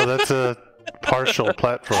 Oh, that's a partial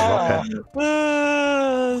platform. Okay.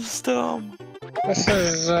 This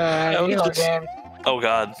is a video game. Oh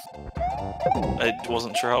god. I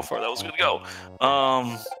wasn't sure how far that was gonna go.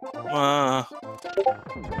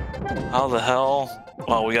 How the hell?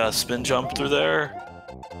 Well, we got a spin jump through there.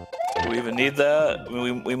 Do we even need that? I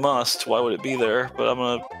mean, we must. Why would it be there? But I'm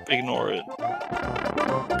gonna ignore it.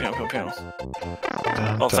 Pew, pew, pew.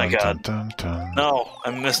 Oh, thank God. No,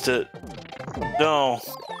 I missed it. No.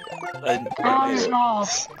 Oh,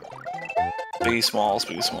 smalls. Be smalls,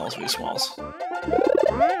 be smalls, be smalls.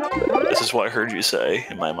 This is what I heard you say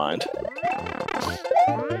in my mind.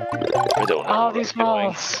 I don't know. All these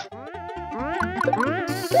smalls.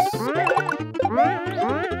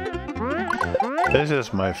 This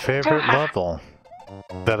is my favorite level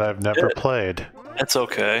that I've never played. It's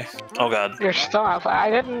okay. Oh god. You're still up.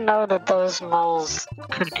 I didn't know that those moles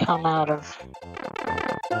could come out of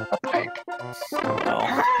a pipe.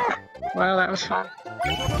 Oh. Well, that was fun.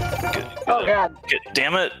 Oh god.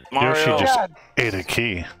 Damn it, Mario. Yoshi just ate a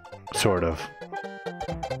key, sort of.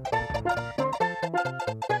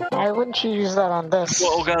 Why wouldn't you use that on this?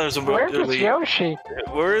 Oh god, there's a... Where is Yoshi?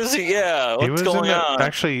 Where is he? Yeah, what's going on?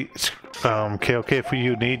 Actually, okay, if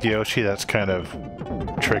you need Yoshi, that's kind of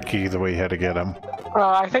tricky the way you had to get him. Well,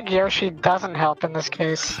 I think Yoshi doesn't help in this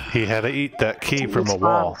case. He had to eat that key from a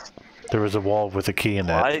wall. There was a wall with a key in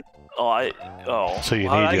it. So you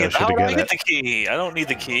need Yoshi to get it. How did I get the key? I don't need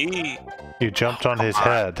the key. You jumped on his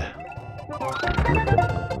head.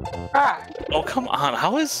 Ah. Oh, come on.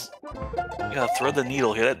 How is... You gotta thread the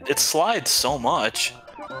needle here. It slides so much.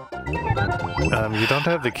 You don't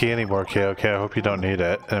have the key anymore, okay? I hope you don't need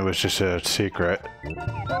it. It was just a secret.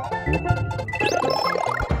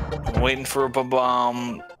 I'm waiting for a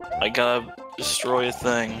bomb. I gotta destroy a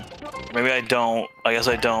thing. Maybe I don't. I guess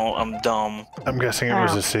I don't. I'm dumb. I'm guessing it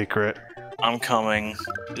was a secret. I'm coming.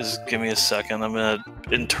 Just give me a second. I'm in an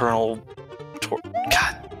internal...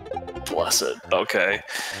 God bless it. Okay.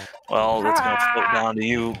 Well, that's gonna float down to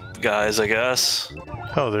you guys, I guess.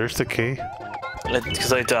 Oh, there's the key.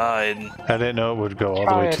 Because I died. I didn't know it would go all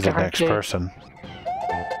the way to the next person.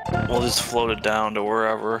 We'll just float it down to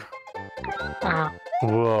wherever.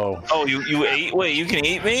 Whoa. Oh, you ate? Wait, you can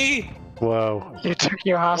eat me? Whoa. You took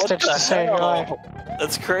you hostage to save your life.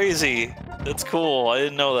 That's crazy. That's cool. I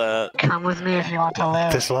didn't know that. Come with me if you want to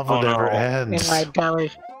live. This level never ends. In my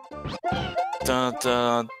belly. Dun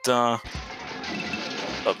dun dun.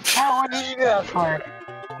 Oh, what did you do that for?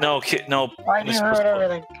 No, no. Why did you ruin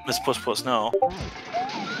everything? Miss Puss, no.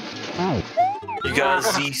 You gotta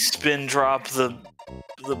Z-spin drop the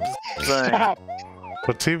thing. Stop.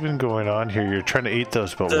 What's even going on here? You're trying to eat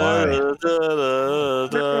those, but why?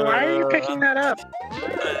 Why are you picking that up?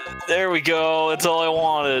 There we go. That's all I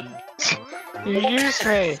wanted. You used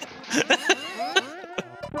me.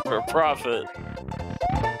 For profit.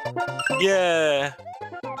 Yeah.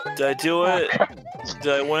 Did I do it?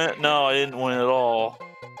 Did I win it? No, I didn't win at all.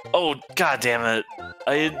 Oh, god damn it.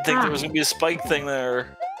 I didn't think there was gonna be a spike thing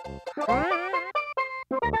there.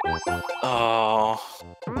 Oh.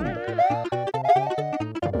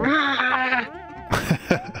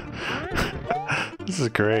 This is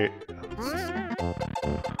great.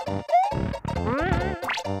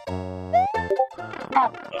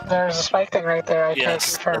 Oh, there's a spike thing right there. I can't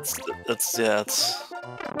confirm. That's I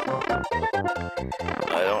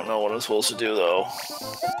don't know what I'm supposed to do though.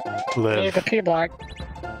 Live. You need the P block.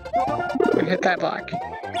 And hit that block.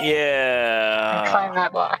 Yeah. And climb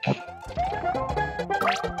that block.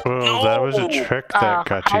 Whoa, no! That was a trick that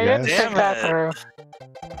got you I guys. didn't think that through.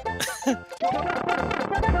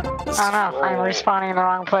 Oh no, I'm respawning in the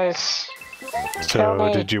wrong place.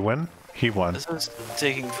 So, did you win? He won. This is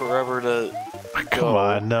taking forever to go. Come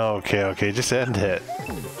on, no, okay, just end it.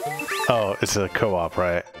 Oh, it's a co-op,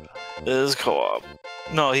 right? It is co-op.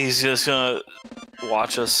 No, he's just gonna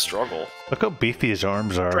watch us struggle. Look how beefy his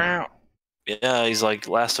arms are. Yeah, he's like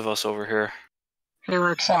Last of Us over here. He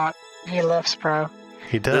works out. He lifts, bro.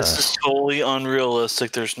 He does. This is totally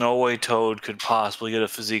unrealistic. There's no way Toad could possibly get a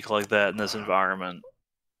physique like that in this environment.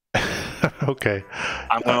 Okay.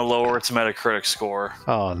 I'm gonna lower its Metacritic score.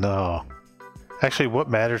 Oh no. Actually, what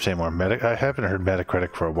matters anymore? I haven't heard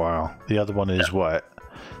Metacritic for a while. The other one is what?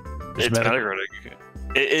 It's Metacritic.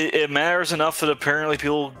 It matters enough that apparently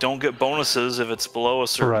people don't get bonuses if it's below a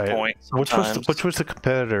certain point. Sometimes. Which was the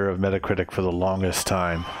competitor of Metacritic for the longest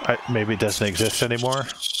time? Maybe it doesn't exist anymore?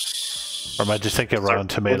 Or am I just thinking of Rotten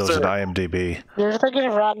Tomatoes and IMDb? You're thinking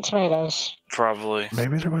of Rotten Tomatoes. Probably.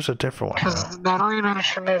 Maybe there was a different one. Because that only matters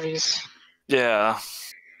for movies. Yeah.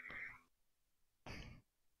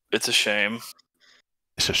 It's a shame.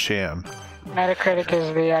 It's a sham. Metacritic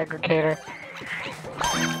is the aggregator.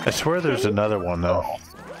 I swear there's another one, though.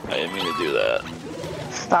 I didn't mean to do that.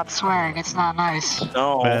 Stop swearing, it's not nice.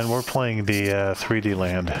 No. Man, we're playing the 3D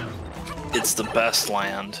land. It's the best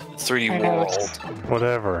land. 3D world.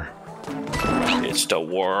 Whatever. It's the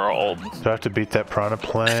world. Do I have to beat that piranha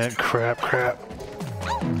plant? Crap.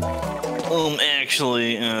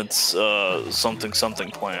 Actually, it's something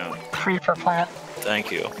plant. Creeper plant.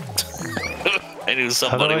 Thank you. I knew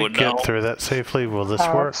somebody would know. How do I get through that safely? Will this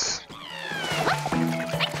work?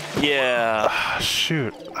 Yeah.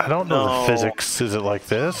 Shoot, I don't know the physics. Is it like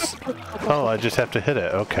this? Oh, I just have to hit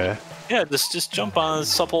it. Okay. Yeah, just jump on his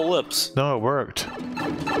supple lips. No, it worked.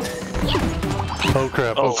 Oh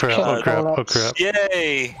crap! Oh, Oh crap!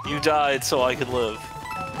 Yay! You died so I could live.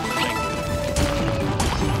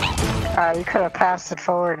 You could have passed it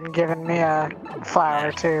forward and given me a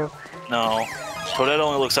flower too. No, Toadette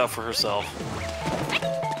only looks out for herself.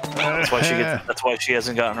 That's why she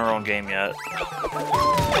hasn't gotten her own game yet.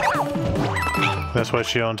 That's why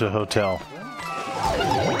she owns a hotel.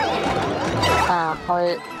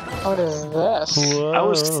 Wait, what is this?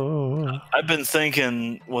 Whoa. I've been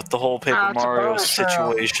thinking with the whole Paper Mario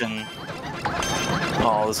situation.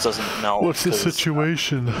 Oh, this doesn't melt. What's the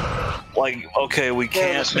situation? Like, okay, we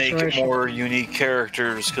can't make more unique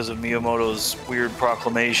characters because of Miyamoto's weird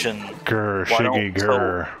proclamation.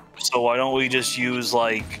 Grr. So why don't we just use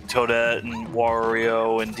like Toadette and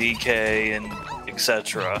Wario and DK and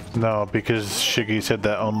etc. No, because Shiggy said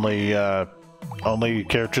that only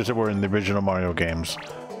characters that were in the original Mario games.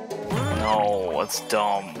 No, that's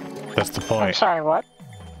dumb. That's the point. I'm sorry, what?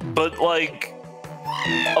 But like,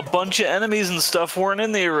 a bunch of enemies and stuff weren't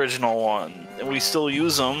in the original one, and we still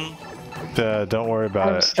use them. Don't worry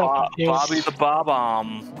about it. Bobby the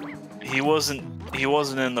Bob-omb. He wasn't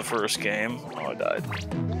in the first game. Oh, I died.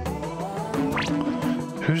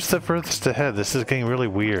 Who's the furthest ahead? This is getting really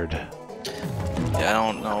weird. Yeah, I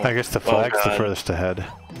don't know. I guess the flag's the furthest ahead.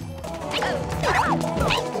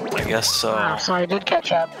 I guess so. Wow, so I did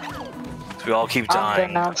catch up. We all keep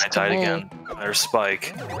dying. I died again. There's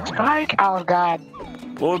Spike. Spike? Oh god.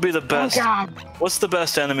 What would be the best? Oh god. What's the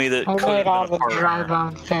best enemy that I could made all have been the a partner? dry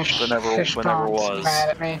bone fish. Whenever was. Mad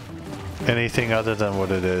at me. Anything other than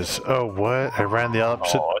what it is. Oh, what? I ran the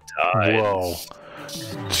opposite. Oh, I died. Whoa.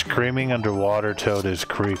 Screaming underwater Toad is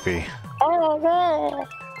creepy. Oh no.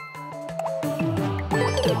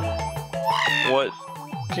 What?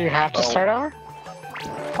 Do you have to start over?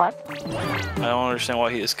 What? I don't understand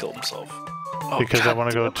why he just killed himself. Oh, Because I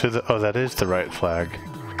want to go to the... Oh, that is the right flag.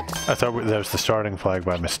 I thought that was the starting flag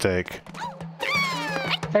by mistake.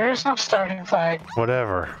 There is no starting flag.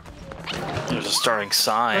 Whatever. There's a starting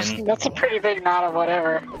sign. That's a pretty big nod of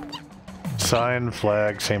whatever. Sign,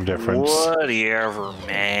 flag, same difference. Whatever,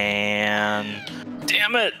 man.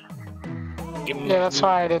 Damn it! Yeah, that's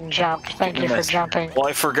why I didn't jump. Thank you for jumping. Well,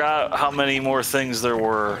 I forgot how many more things there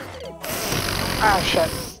were. Oh shit.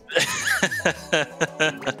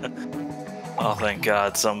 Oh, thank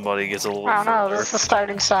God, somebody gets a little. Oh no, this is the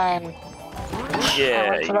starting sign. Yeah. I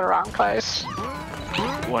went to the wrong place.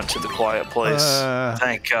 Went to the quiet place.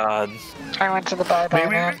 Thank God. I went to the bye-bye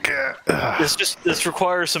man. This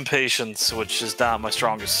requires some patience, which is not my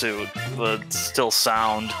strongest suit, but still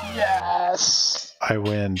sound. Yes. I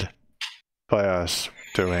winned by us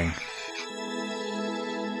doing.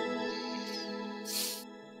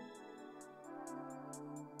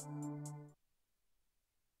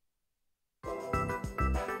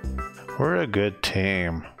 We're a good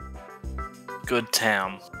team. Good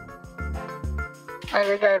Tam. I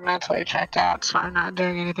think I mentally checked out, so I'm not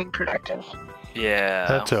doing anything productive. Yeah.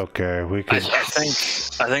 That's okay. We could.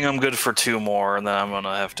 I think I'm good for 2 more, and then I'm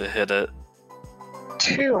gonna have to hit it.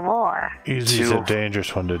 2 more. Easy's a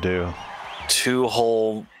dangerous one to do. 2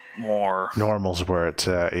 whole more. Normal's where it's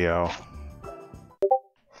at, yo.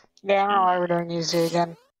 Yeah, I don't know why we're doing easy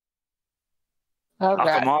again. Oh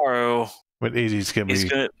god. Akamaru. But Easy's gonna be.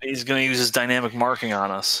 He's gonna use his dynamic marking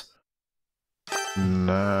on us.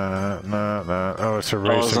 Nah. Oh, it's a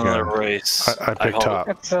race it's again. another race. I picked top.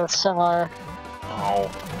 It's a similar. Oh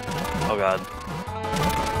God.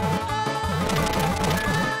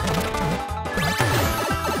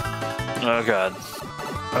 Oh God.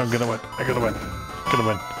 I'm gonna win. Gonna win.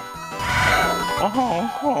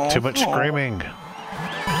 Too much screaming.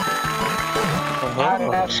 Not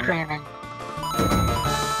enough screaming.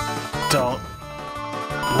 Don't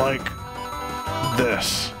like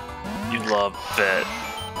this. You love it.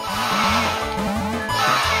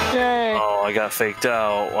 Yay! Oh, I got faked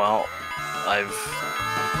out. Well,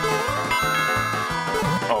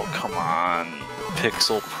 Oh, come on.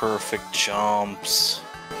 Pixel perfect jumps.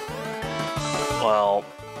 Well,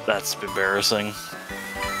 that's embarrassing.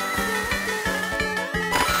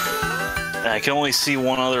 And I can only see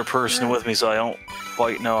one other person with me, so I don't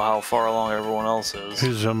quite know how far along everyone else is.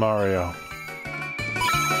 Who's Mario?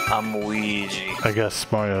 I'm Luigi. I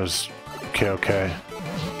guess Mario's okay.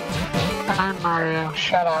 I'm Mario.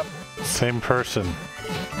 Shut up. Same person.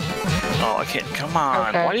 Oh, I can't. Come on.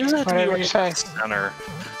 Okay, Why does it have to be whatever right you in say. the center?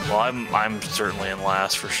 Well, I'm certainly in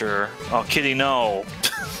last for sure. Oh, Kitty, no.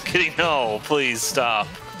 Kitty, no. Please stop.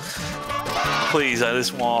 Please, I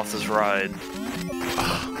just want off this ride.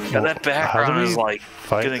 Well, that background is like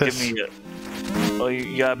gonna this? give me a. Oh,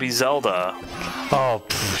 you gotta be Zelda. Oh,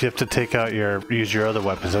 you have to use your other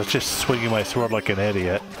weapons. I was just swinging my sword like an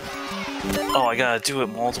idiot. Oh, I gotta do it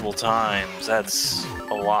multiple times. That's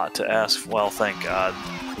a lot to ask. Well, thank God.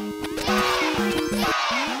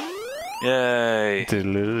 Yay.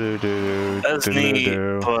 That's neat,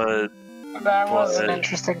 but That was an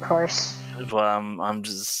interesting course. But I'm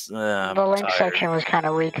just The Link section was kind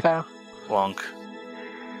of weak, though. Lunk.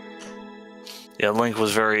 Yeah, Link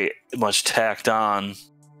was very much tacked on.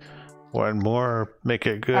 One more, make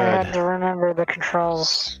it good. I had to remember the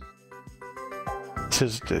controls.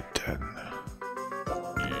 Tis it done.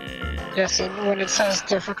 Yes, and when it says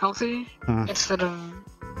difficulty, instead of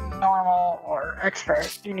normal or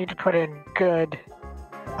expert, you need to put in good.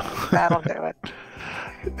 That'll do it.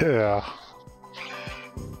 Yeah.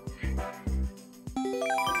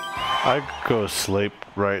 I'd go sleep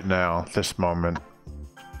right now, this moment.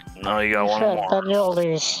 No, you got one more. Then you'll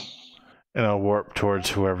lose. And I'll warp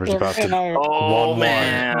towards whoever's about to... Oh,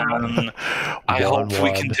 man. I hope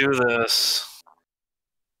we can do this.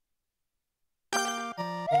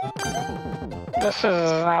 This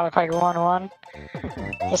does not look like 1-1.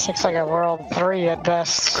 This looks like a World 3 at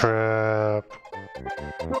best. Crap.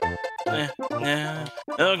 Yeah.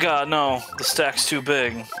 Oh god, no. The stack's too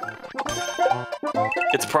big.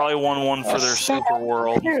 It's probably 1-1 for their super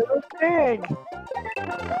world. Too big.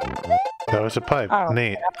 That was a pipe. Oh.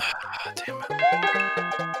 Neat. Damn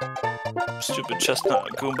it. Stupid chestnut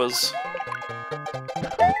Goombas.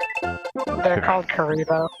 They're called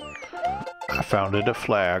Karibo. I founded a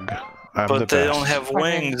flag. I'm but the they best. don't have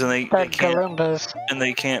wings, and they can't. Galoombas. And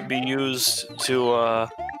they can't be used to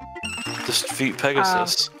defeat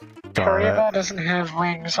Pegasus. Karibo doesn't have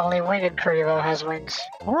wings. Only winged Karibo has wings.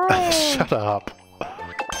 Shut up.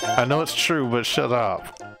 I know it's true, but shut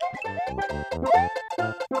up.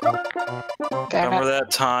 Remember that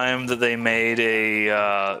time that they made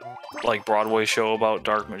a like Broadway show about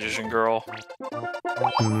Dark Magician Girl?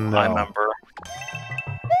 No. I remember.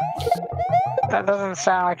 That doesn't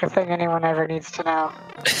sound like a thing anyone ever needs to know.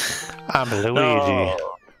 I'm Luigi.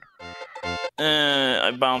 No.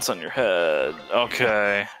 I bounce on your head.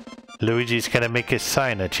 Okay. Luigi's gonna make a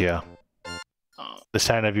sign at you. The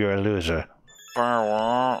sign of you're a loser.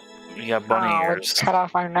 You got bunny ears. Cut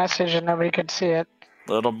off my message and nobody could see it.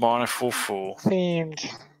 Little bunny foo-foo. Themed.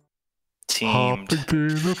 Teamed. Hopping through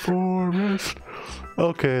the forest.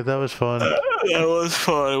 Okay, that was fun. That was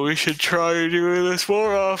fun. We should try doing this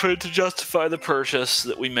more often to justify the purchase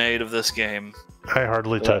that we made of this game. I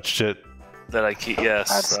hardly touched it. That I keep, yes.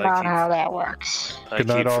 That's not how that works. Good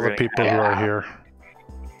night, all the people who are here.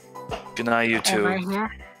 Good night, you two. Am I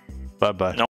here? Bye-bye. No.